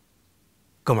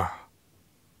哥们儿，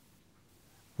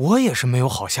我也是没有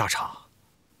好下场，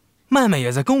麦麦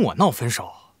也在跟我闹分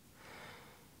手。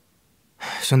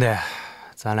兄弟，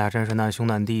咱俩真是难兄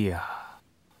难弟呀。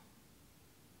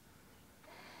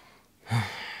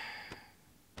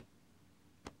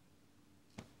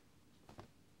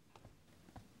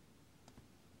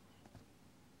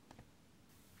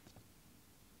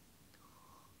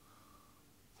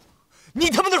你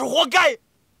他妈都是活该！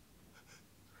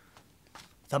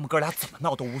咱们哥俩怎么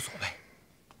闹都无所谓，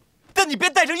但你别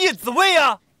带上叶紫薇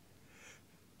啊！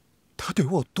她对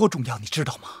我有多重要，你知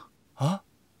道吗？啊？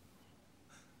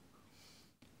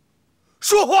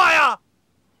说话呀！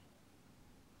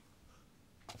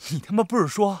你他妈不是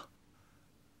说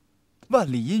万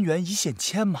里姻缘一线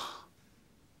牵吗？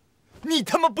你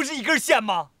他妈不是一根线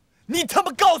吗？你他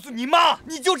妈告诉你妈，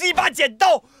你就是一把剪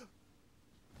刀，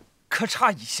咔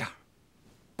嚓一下，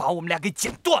把我们俩给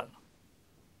剪断了。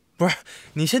不是，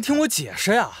你先听我解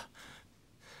释呀，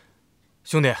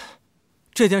兄弟，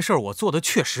这件事我做的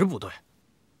确实不对，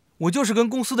我就是跟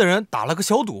公司的人打了个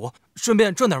小赌，顺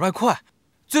便赚点外快。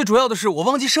最主要的是我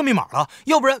忘记设密码了，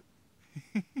要不然……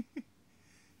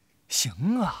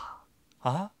行啊，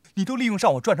啊，你都利用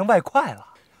上我赚成外快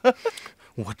了。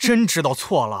我真知道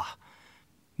错了，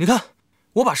你看，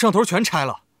我把摄像头全拆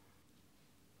了。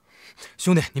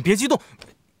兄弟，你别激动，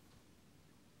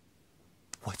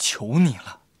我求你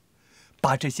了。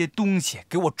把这些东西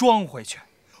给我装回去，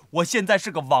我现在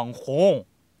是个网红。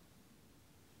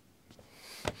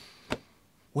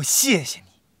我谢谢你，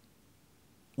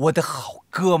我的好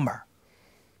哥们儿，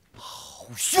好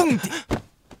兄弟。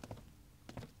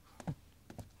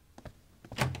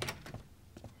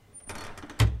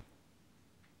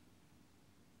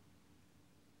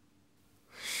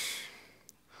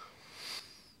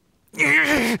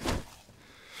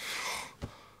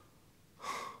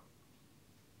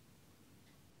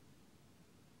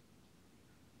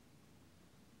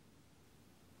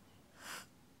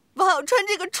王小川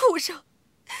这个畜生，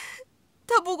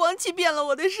他不光欺骗了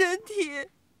我的身体，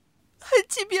还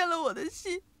欺骗了我的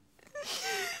心。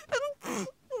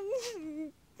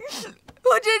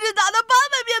我真是打他800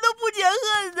遍都不解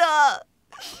恨的。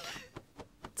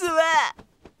紫薇，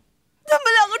他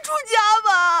们两个出家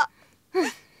吧？你还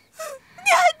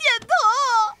点头，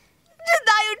这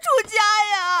哪有出家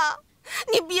呀？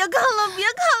你别看了，别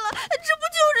看了，这不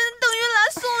就是邓云来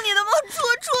送你的吗？戳！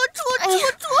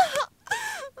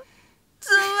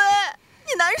紫薇，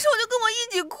你难受就跟我一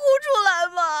起哭出来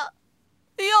嘛，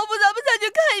要不咱们再去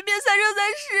看一遍《三生三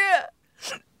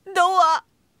世》。你等我，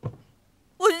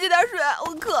我去接点水，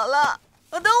我渴了。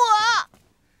等我，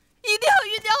一定要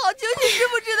酝酿好情绪，知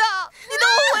不知道？你等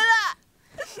我回来。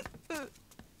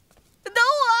等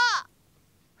我。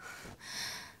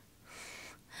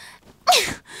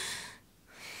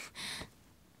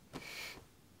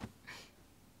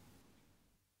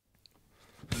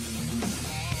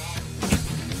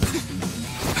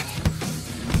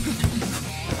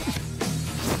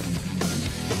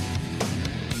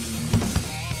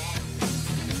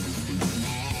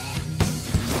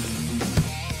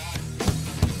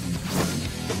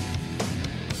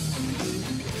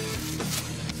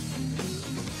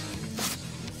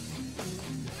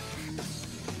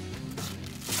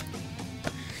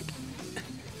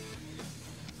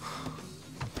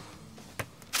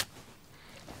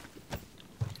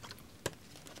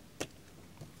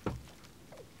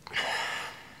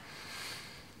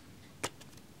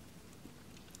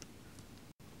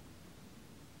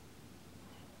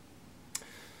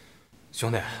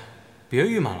兄弟，别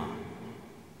郁闷了。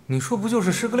你说不就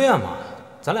是失个恋吗？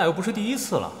咱俩又不是第一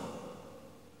次了。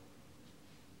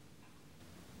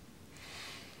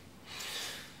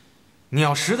你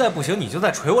要实在不行，你就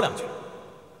再捶我2句，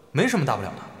没什么大不了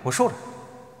的，我受着。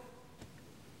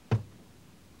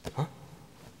啊？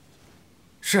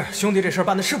是兄弟，这事儿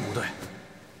办的是不对，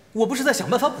我不是在想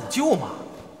办法补救吗？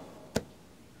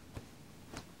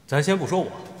咱先不说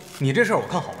我，你这事儿我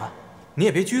看好办，你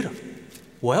也别拘着。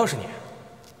我要是你，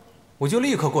我就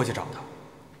立刻过去找他，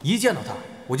一见到他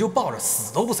我就抱着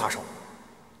死都不撒手。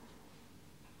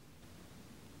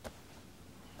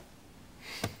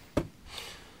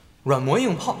软磨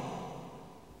硬泡，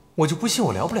我就不信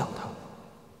我聊不了他。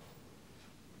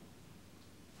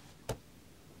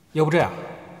要不这样，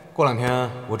过2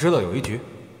天我知道有一局，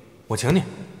我请你，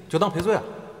就当赔罪啊，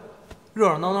热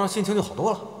热闹闹，心情就好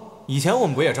多了。以前我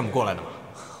们不也这么过来的吗？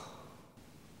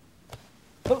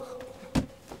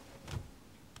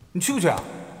你去不去啊？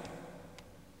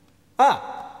哎，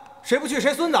谁不去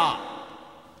谁孙子啊！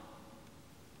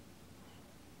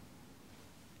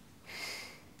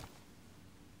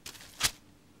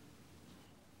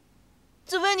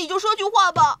紫薇，你就说句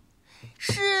话吧。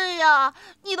是呀，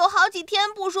你都好几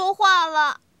天不说话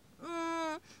了。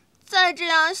再这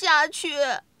样下去，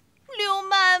刘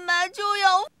麦麦就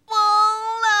要疯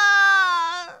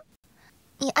了。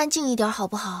你安静一点好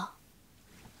不好？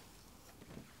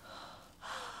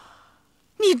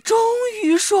你终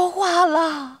于说话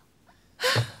了，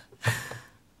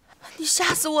你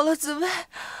吓死我了，紫薇！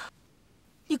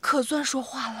你可算说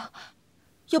话了。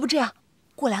要不这样，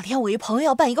过2天我一朋友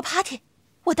要办一个 party，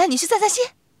 我带你去散散心。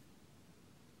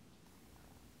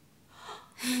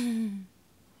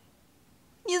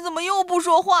你怎么又不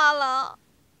说话了？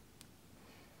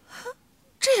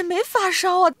这也没发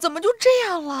烧啊，怎么就这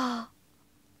样了？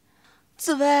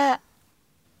紫薇。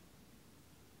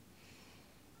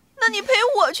那你陪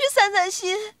我去散散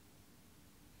心。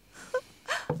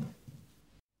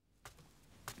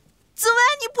紫薇，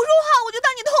你不说话，我就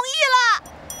当你同意了。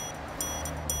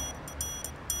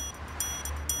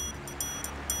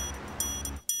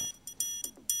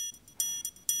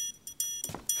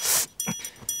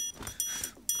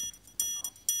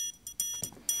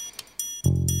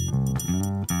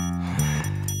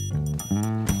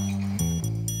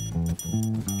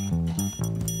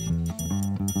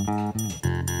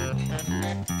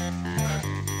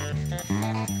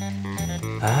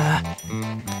哎，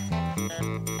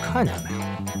看见没有？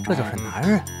这就是男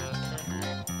人。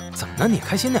怎么了？你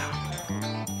开心点。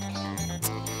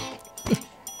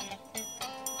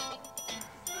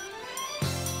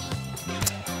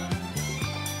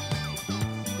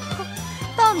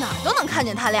到哪儿都能看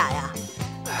见他俩呀？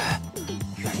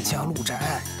冤家路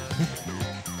窄。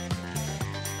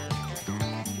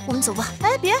我们走吧。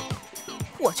哎，别，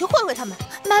我去会会他们。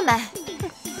麦麦。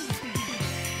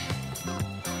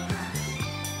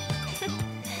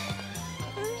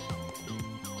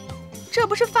这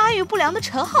不是发育不良的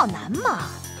陈浩南吗？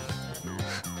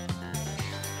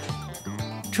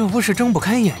这不是睁不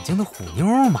开眼睛的虎妞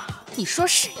吗？你说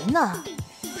谁呢？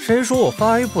谁说我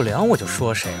发育不良我就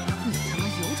说谁了。你他妈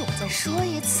有种再说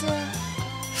一次！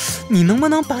你能不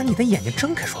能把你的眼睛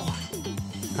睁开说话？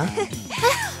啊！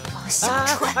王小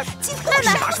川，今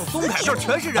天把手松开，这儿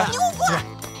全是人。你给我过来！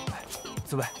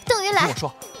紫薇，邓云来，听我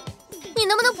说，你能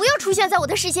能不能不要出现在我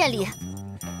的视线里？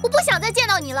我不想再见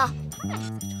到你了。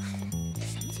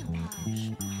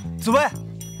紫薇，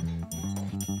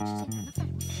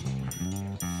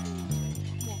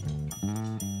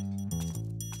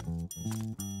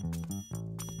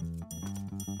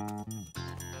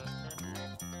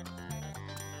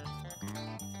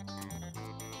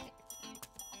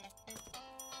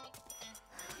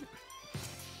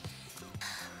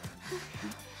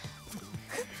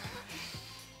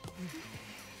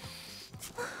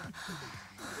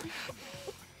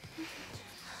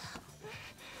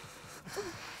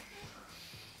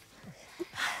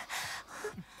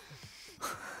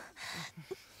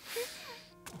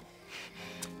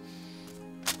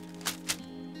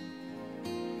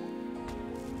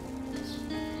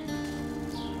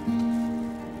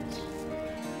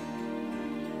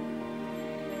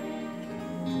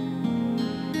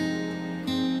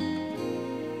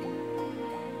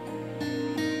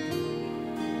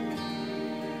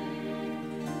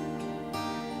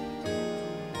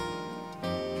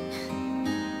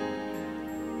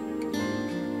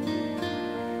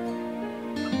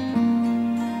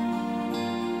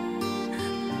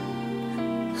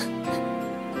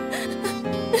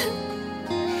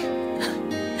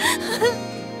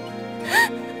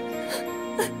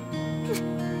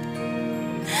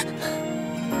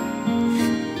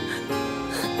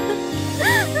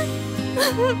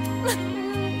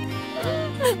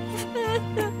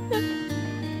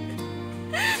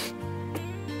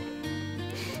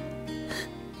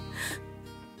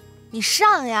你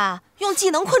上呀，用技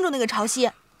能困住那个潮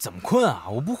汐。怎么困啊？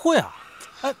我不会啊！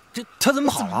哎，他怎么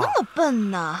跑了？怎么那么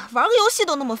笨呢？玩个游戏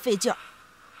都那么费劲儿。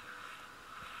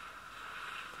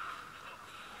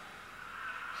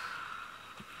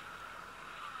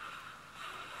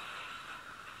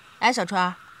哎，小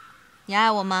川，你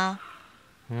爱我吗？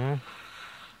哎，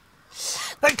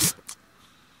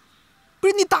不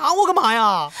是你打我干嘛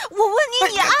呀？我问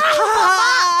你，你爱我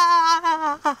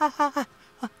吗？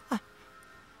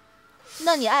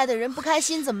那你爱的人不开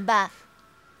心怎么办？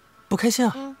不开心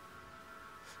啊？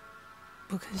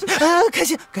不开心啊？开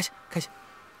心，开心，开心，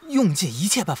用尽一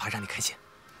切办法让你开心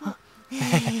啊！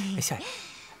下一个。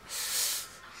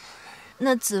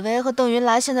那紫薇和邓云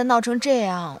来现在闹成这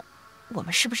样，我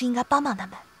们是不是应该帮帮他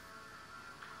们？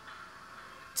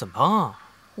怎么帮啊？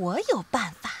我有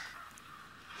办法。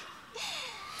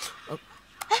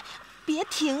哎，别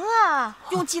停啊！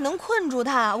用技能困住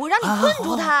他，我让你困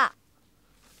住他。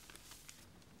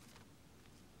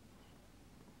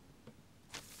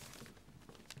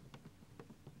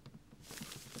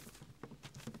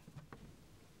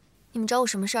你们找我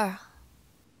什么事儿啊？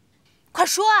快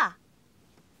说啊！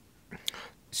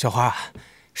小花，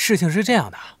事情是这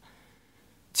样的，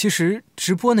其实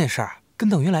直播那事儿跟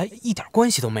邓云来一点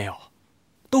关系都没有，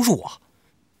都是我。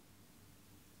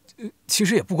其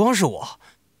实也不光是我，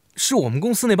是我们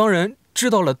公司那帮人知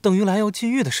道了邓云来要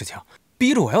禁欲的事情，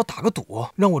逼着我要打个赌，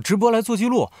让我直播来做记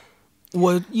录。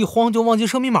我一慌就忘记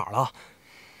设密码了，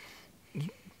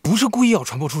不是故意要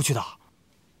传播出去的。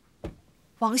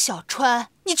王小川，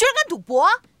你居然敢赌博！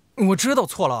我知道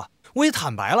错了，我也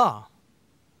坦白了。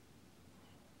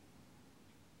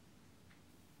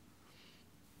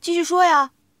继续说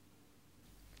呀。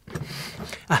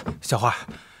哎，小花，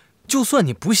就算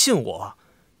你不信我，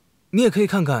你也可以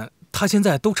看看他现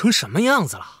在都成什么样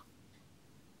子了。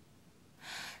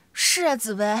是啊，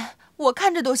紫薇，我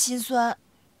看着都心酸。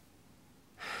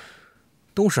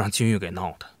都是让金玉给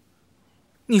闹的。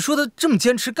你说他这么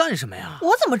坚持干什么呀？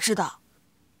我怎么知道？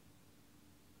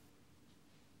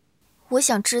我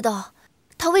想知道，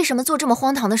他为什么做这么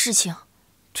荒唐的事情。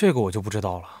这个我就不知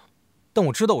道了，但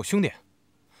我知道我兄弟，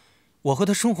我和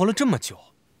他生活了这么久，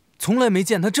从来没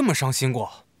见他这么伤心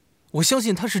过。我相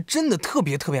信他是真的特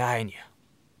别特别爱你。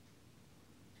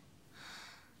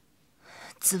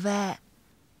紫薇，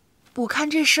我看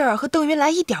这事儿和邓云来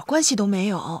一点关系都没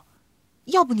有，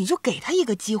要不你就给他一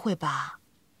个机会吧。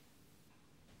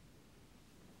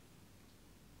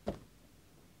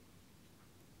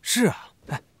是啊，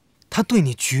哎，他对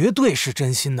你绝对是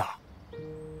真心的。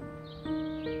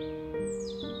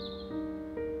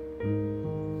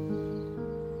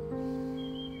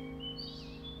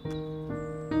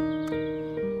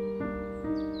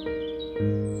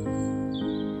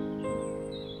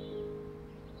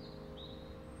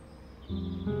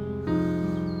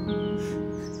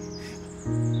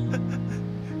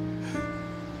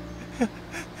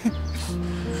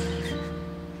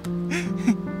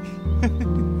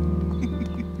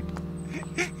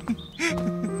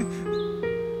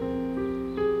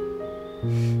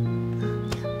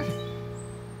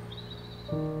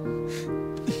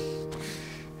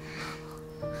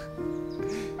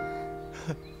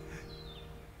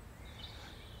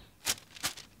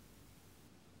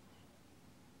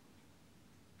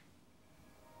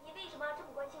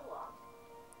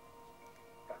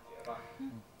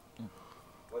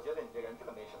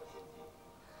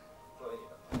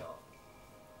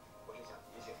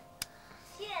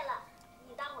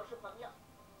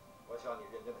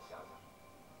认真的想想，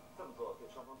这么做对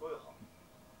双方都有好。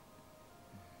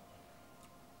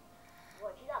我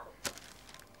知道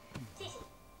怎么做，谢谢。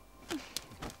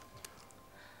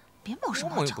别毛手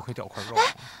毛脚。我也不会掉块肉。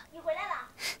哎，你回来了。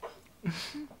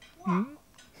嗯。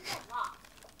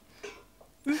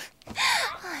哎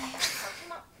呀，好吃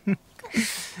吗？干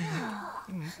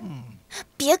什么？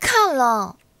别看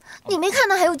了，你没看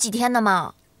到还有几天呢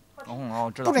吗？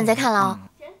哦，知道。不准再看了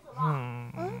啊！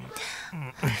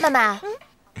麦麦，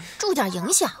注意点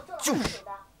影响。就是。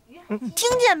听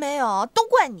见没有？都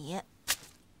怪你。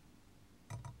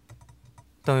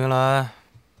邓云来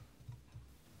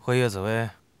和叶子薇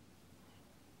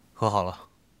和好了。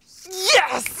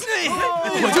Yes！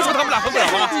 我就说他们俩分不了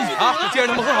了啊！既然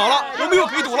他们和好了，我们又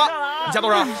可以赌了。你加多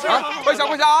少啊？快下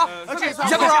快下啊！你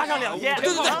加多少？加上2天。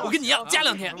对，我跟你一样，加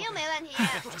2天。肯定没问题。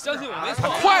相信我没错。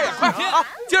快呀，快啊！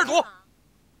接着赌。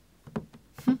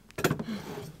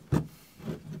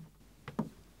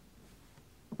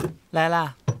来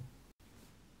啦。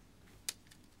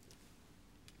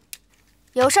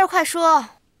有事儿快说，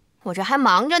我这还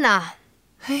忙着呢。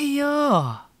哎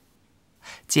呦，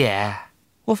姐，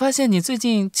我发现你最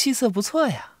近气色不错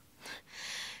呀。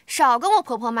少跟我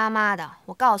婆婆妈妈的，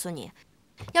我告诉你，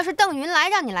要是邓云来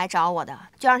让你来找我的，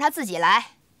就让他自己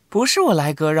来。不是我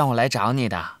来哥让我来找你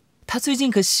的，他最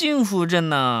近可幸福着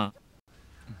呢。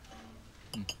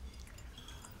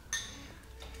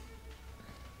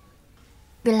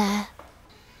云来，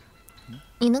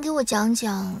你能给我讲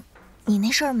讲你那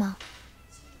事儿吗？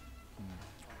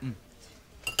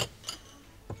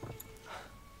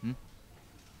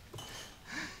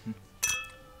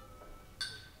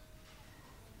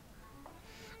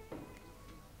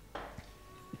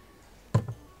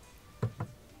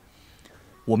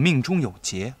我命中有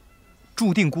劫，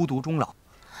注定孤独终老。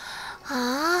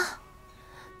啊？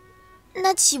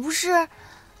那岂不是？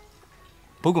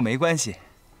不过没关系，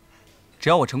只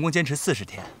要我成功坚持40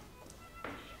天。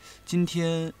今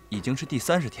天已经是第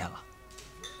30天了，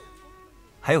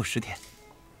还有10天。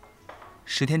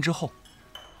10天之后，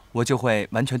我就会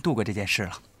完全度过这件事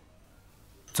了。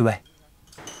紫薇，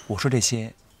我说这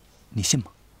些，你信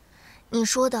吗？你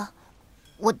说的，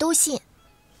我都信。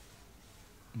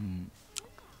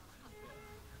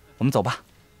我们走吧。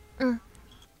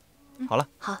好了。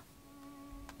好。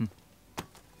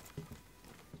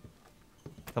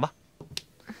走吧。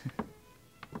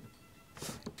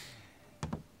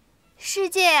世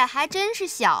界还真是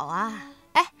小啊！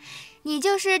哎，你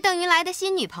就是邓云来的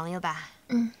新女朋友吧？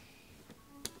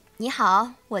你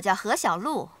好，我叫何小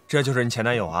璐。这就是你前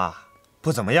男友啊？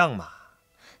不怎么样嘛。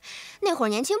那会儿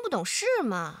年轻不懂事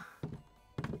嘛。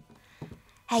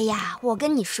哎呀，我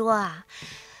跟你说啊，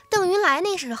邓云来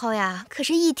那时候呀，可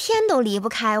是一天都离不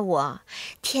开我，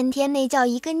天天那叫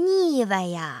一个腻歪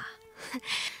呀。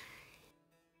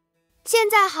现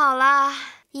在好了，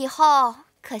以后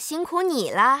可辛苦你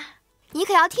了，你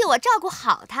可要替我照顾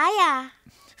好他呀。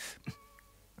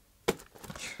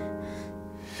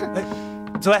哎，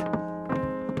紫薇，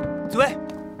紫薇，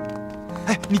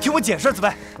哎，你听我解释，紫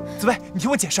薇，紫薇，你听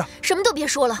我解释。什么都别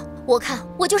说了，我看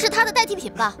我就是他的代替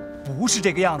品吧。不是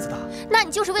这个样子的。那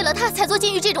你就是为了他才做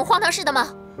监狱这种荒唐事的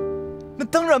吗？那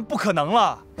当然不可能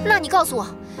了。那你告诉我，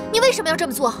你为什么要这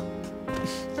么做？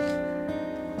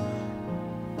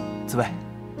紫薇，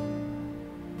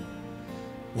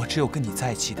我只有跟你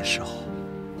在一起的时候，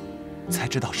才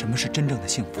知道什么是真正的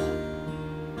幸福。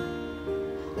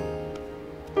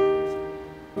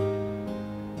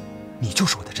你就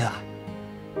是我的真爱，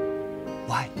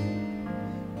我爱你。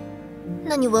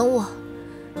那你吻我。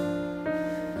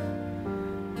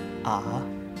啊！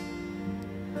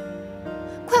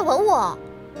快吻我！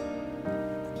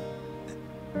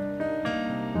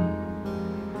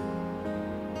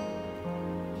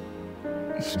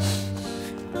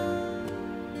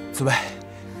紫薇，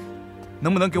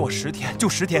能不能给我10天？就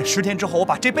10天，10天之后我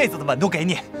把这辈子的吻都给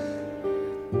你。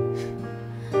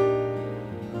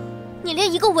你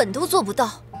连一个吻都做不到，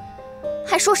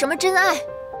还说什么真爱？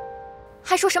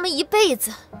还说什么一辈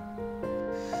子？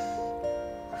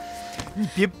你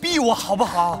别逼我好不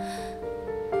好？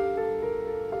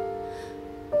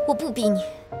我不逼你，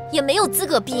也没有资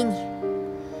格逼你。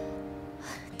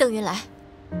邓云来，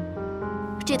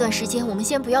这段时间我们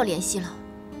先不要联系了。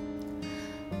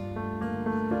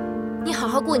你好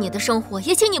好过你的生活，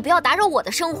也请你不要打扰我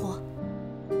的生活。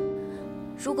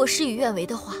如果事与愿违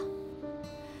的话，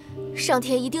上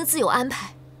天一定自有安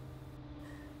排。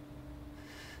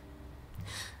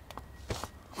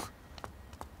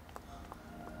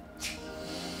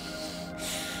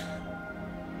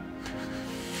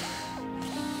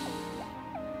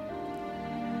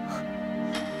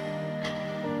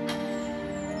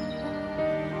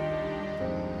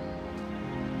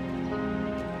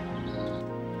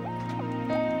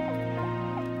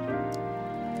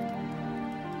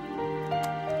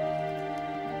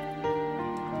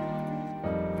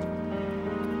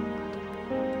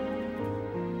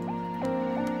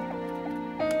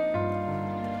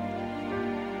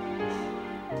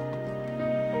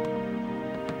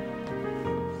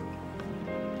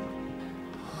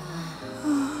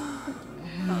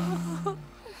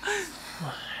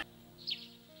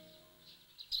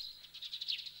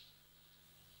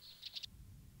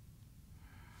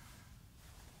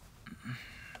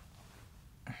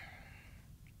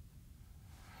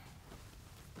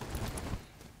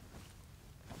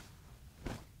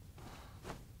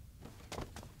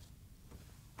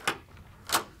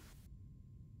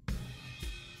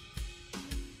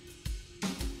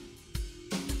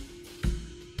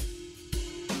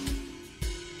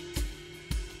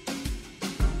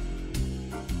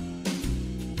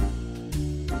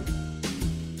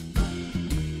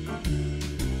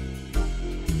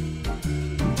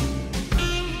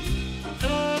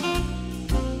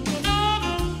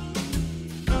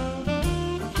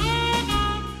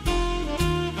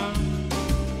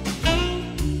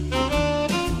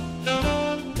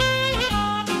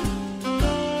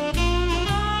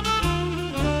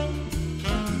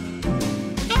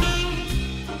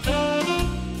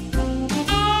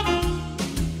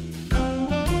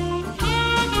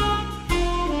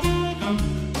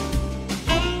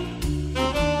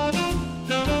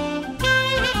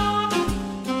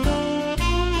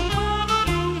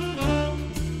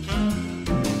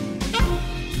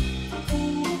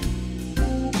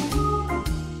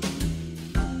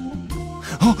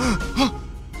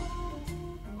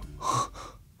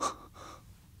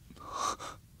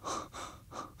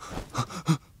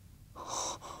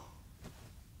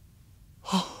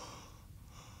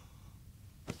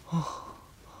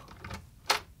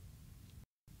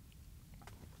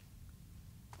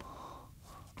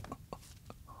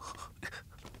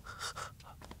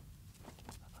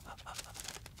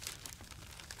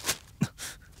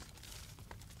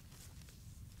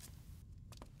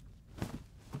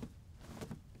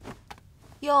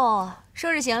哟，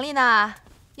收拾行李呢，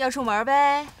要出门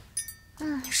呗？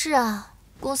是啊，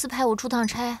公司派我出趟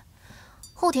差，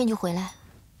后天就回来。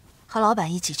和老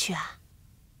板一起去啊？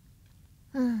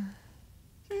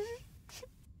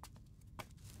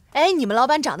哎，你们老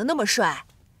板长得那么帅，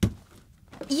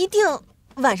一定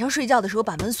晚上睡觉的时候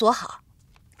把门锁好，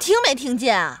听没听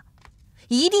见啊？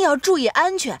一定要注意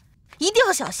安全，一定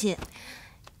要小心。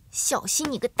小心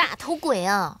你个大头鬼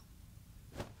啊！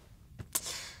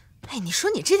哎，你说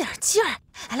你这点劲儿，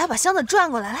来把箱子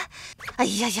转过来，来。哎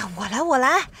呀呀，我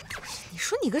来。你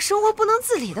说你个生活不能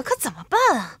自理的，可怎么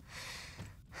办啊？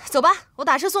走吧，我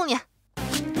打车送你。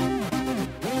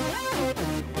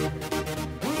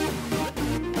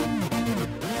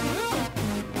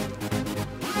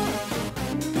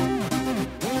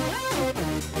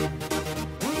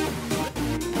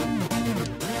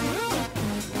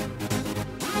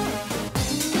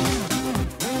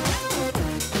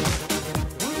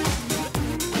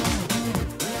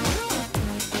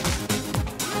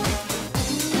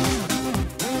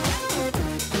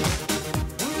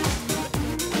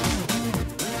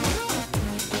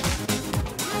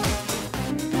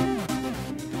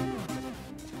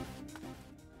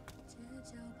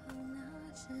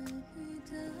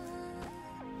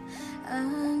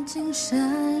安静闪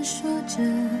烁着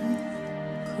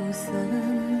苦涩，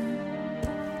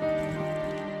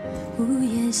屋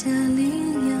檐下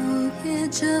铃摇曳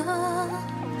着，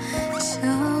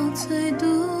憔悴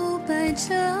独白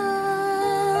着。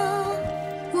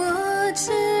我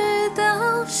知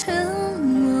道沉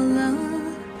默了，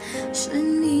是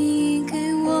你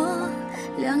给我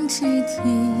亮起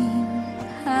停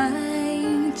拍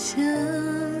着，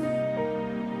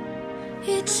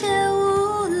一切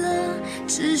无了，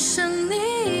只剩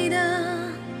你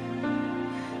的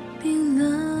冰冷。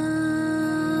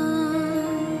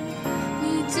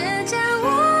你渐渐无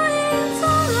影踪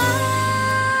了，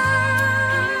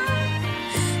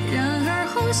然而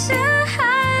红线还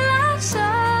拉着，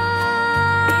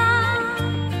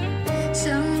想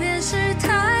念是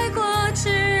太过炙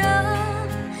热，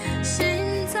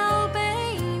心早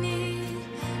被你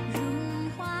融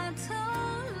化透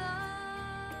了。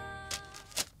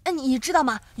哎，你知道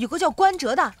吗？有个叫关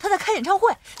喆的，他在开演唱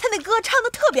会，他那歌唱的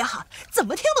特别好，怎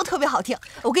么听都特别好听。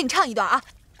我给你唱一段啊。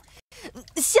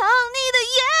想你的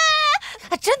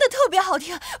夜，真的特别好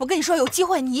听。我跟你说，有机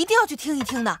会你一定要去听一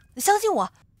听的，相信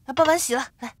我。办完席了，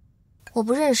来。我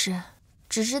不认识，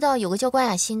只知道有个叫关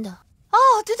雅欣的。哦，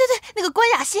对，那个关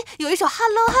雅欣有一首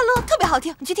Hello Hello 特别好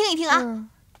听，你去听一听啊。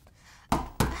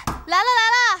来了，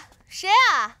谁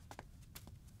啊？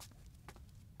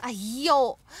哎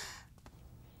呦！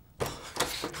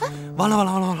完了！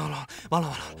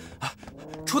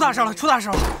出大事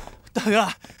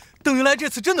了！邓云来这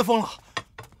次真的疯了。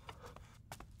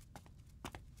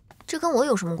这跟我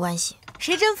有什么关系？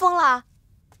谁真疯了？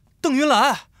邓云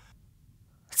来。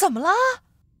怎么了？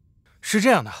是这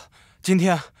样的，今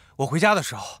天我回家的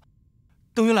时候，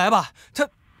邓云来吧，他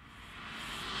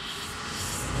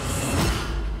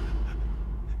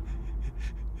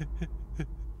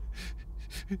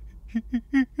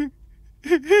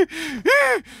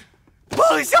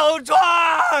彭小川，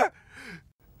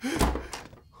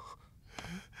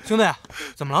兄弟，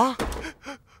怎么了？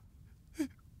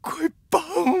快帮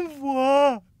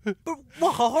我！不是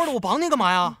我好好的，我帮你干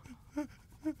嘛呀？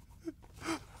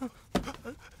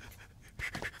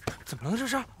怎么了这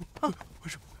是？啊，我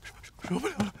受不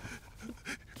了了！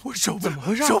我受不了！怎么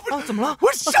回事？受不了！啊，怎么了？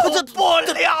我受不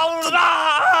了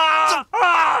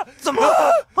了！怎么了？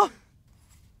啊！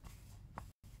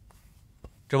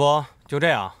这不就这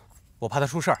样，我怕他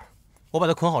出事儿，我把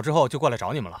他捆好之后就过来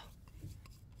找你们了。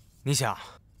你想，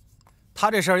他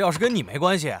这事儿要是跟你没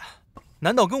关系，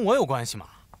难道跟我有关系吗？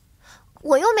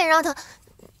我又没让他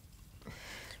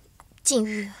禁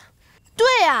欲。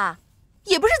对啊，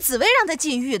也不是紫薇让他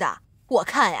禁欲的，我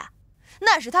看呀，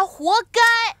那是他活该。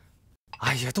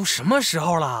哎呀，都什么时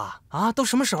候了啊？都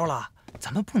什么时候了？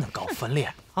咱们不能搞分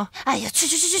裂啊！哎呀，去，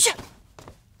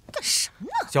干什么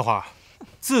呢？小花，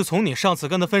自从你上次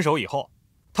跟他分手以后，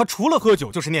他除了喝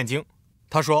酒就是念经。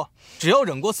他说只要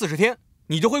忍过40天，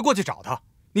你就会过去找他。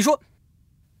你说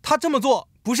他这么做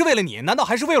不是为了你，难道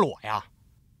还是为了我呀？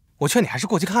我劝你还是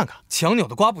过去看看，强扭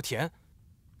的瓜不甜。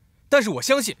但是我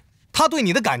相信他对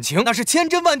你的感情那是千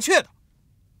真万确的。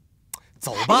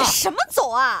走吧。哎，什么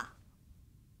走啊？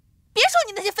别说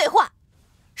你那些废话，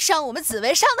伤我们紫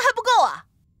薇伤的还不够啊！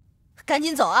赶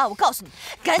紧走啊！我告诉你，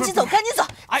赶紧走，赶紧走，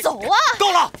走啊！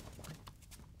够了！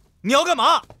你要干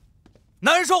嘛？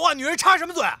男人说话，女人插什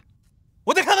么嘴？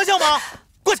我在开玩笑吗？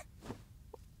过去！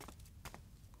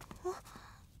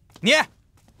你，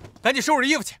赶紧收拾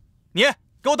衣服去。你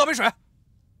给我倒杯水。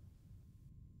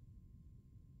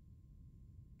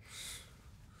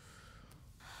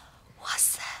哇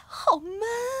塞，好闷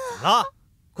啊！怎么了？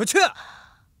快去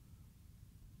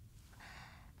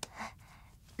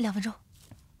！2分钟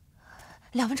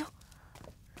，2分钟。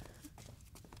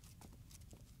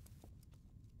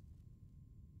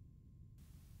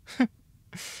哼。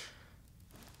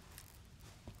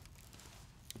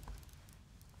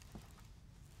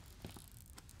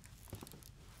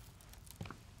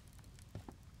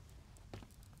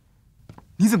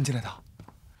你怎么进来的？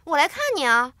我来看你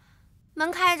啊，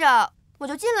门开着，我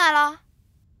就进来了。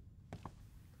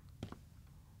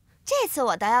这次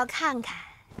我倒要看看，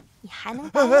你还能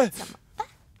把我怎么办？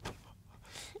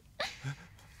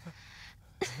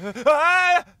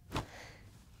哎！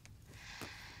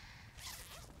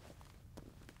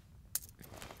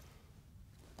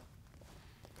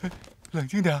冷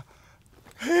静点，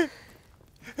你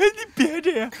别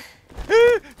这样，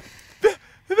别，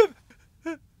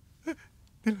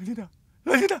你冷静点，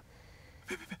冷静点，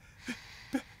别，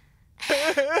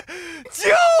救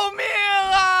命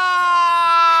啊！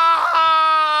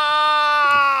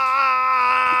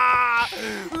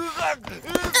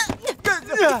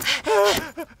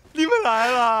你们来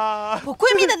了！我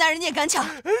闺蜜的男人你也敢抢，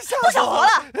不想活了？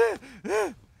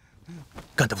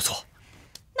干得不错。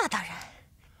那当然。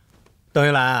邓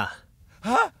云来啊，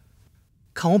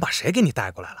看我把谁给你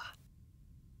带过来了？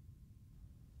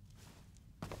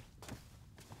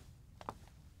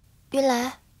云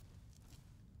来，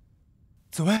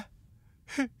紫薇，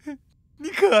你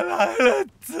可来了，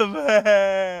紫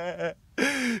薇。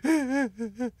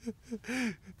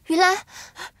云来，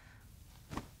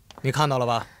你看到了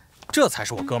吧？这才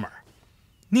是我哥们儿，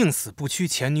宁死不屈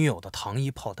前女友的糖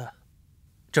衣炮弹。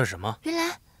这是什么？云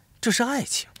来，这是爱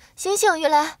情。醒醒，云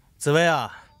来。紫薇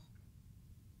啊，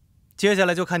接下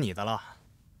来就看你的了。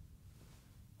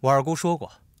我二姑说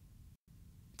过，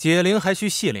解铃还需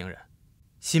系铃人，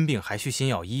心病还需心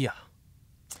药医呀。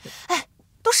哎，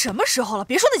都什么时候了，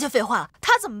别说那些废话了。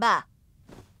他怎么办？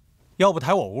要不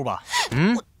抬我屋吧？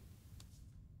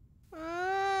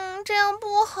这样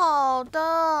不好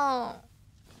的。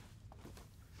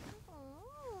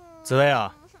紫薇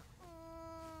啊，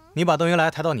你把邓云来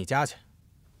抬到你家去，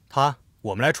他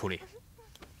我们来处理。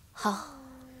好。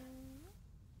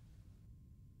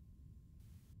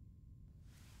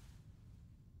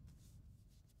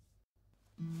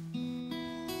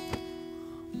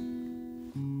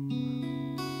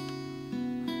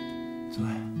紫薇，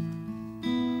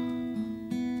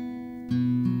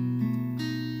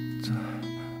紫薇，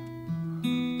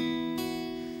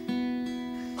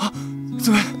啊，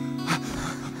紫薇，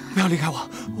不要离开我，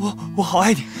我好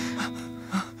爱你。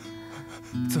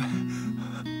紫薇，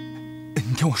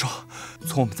你听我说，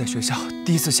从我们在学校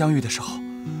第一次相遇的时候，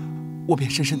我便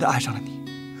深深地爱上了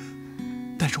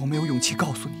你，但是我没有勇气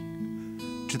告诉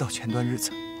你，直到前段日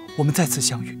子我们再次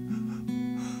相遇，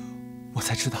我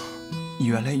才知道你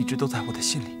原来一直都在我的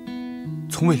心里，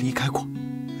从未离开过。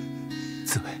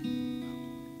紫薇，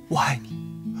我爱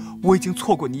你，我已经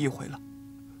错过你一回了，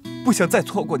不想再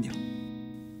错过你了。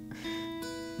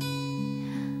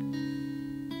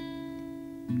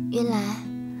云来，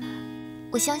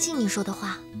我相信你说的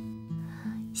话。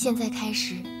现在开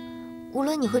始，无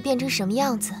论你会变成什么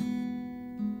样子，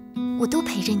我都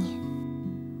陪着你。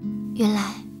云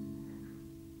来，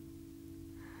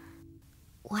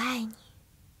我爱你。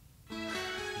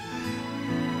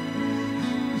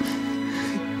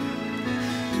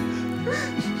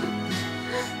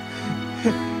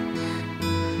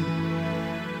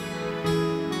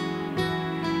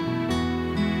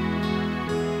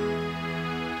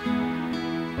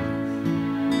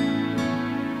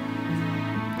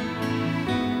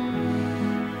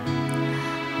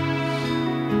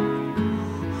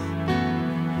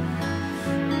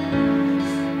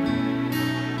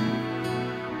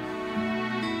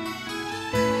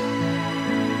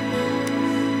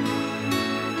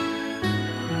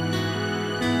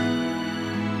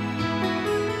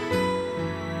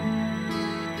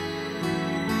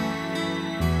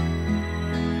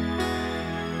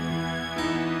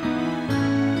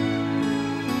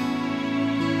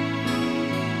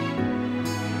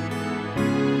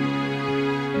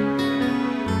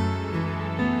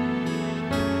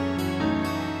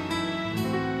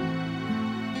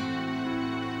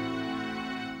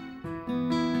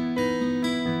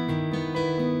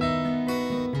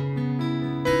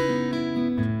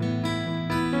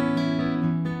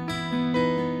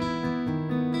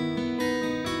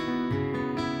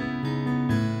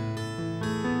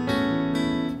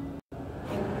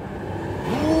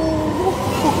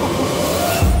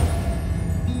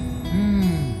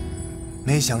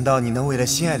想到你能为了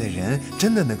心爱的人，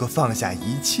真的能够放下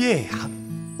一切呀！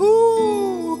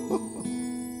哦，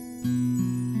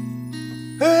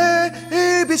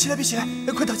哎，别起来，别起来，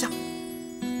快倒下，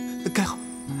盖好，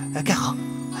盖好。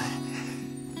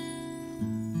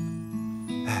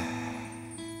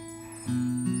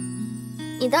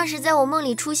你当时在我梦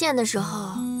里出现的时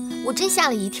候，我真吓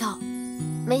了一跳，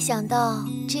没想到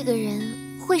这个人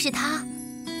会是他，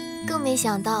更没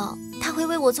想到他会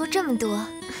为我做这么多。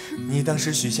你当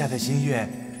时许下的心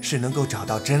愿是能够找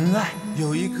到真爱，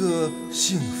有一个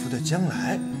幸福的将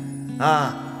来，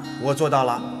啊，我做到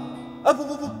了。啊，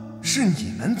不，是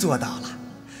你们做到了。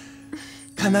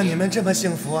看到你们这么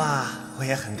幸福啊，我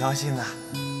也很高兴啊。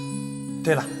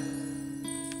对了，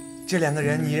这2个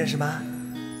人你认识吗？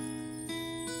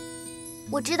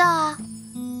我知道啊，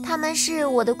她们是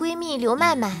我的闺蜜刘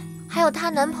麦麦，还有她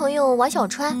男朋友王小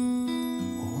川。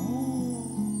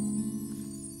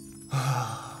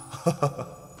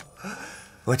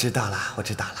我知道了。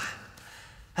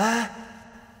哎，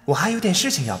我还有点事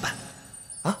情要办，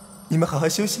啊，你们好好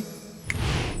休息。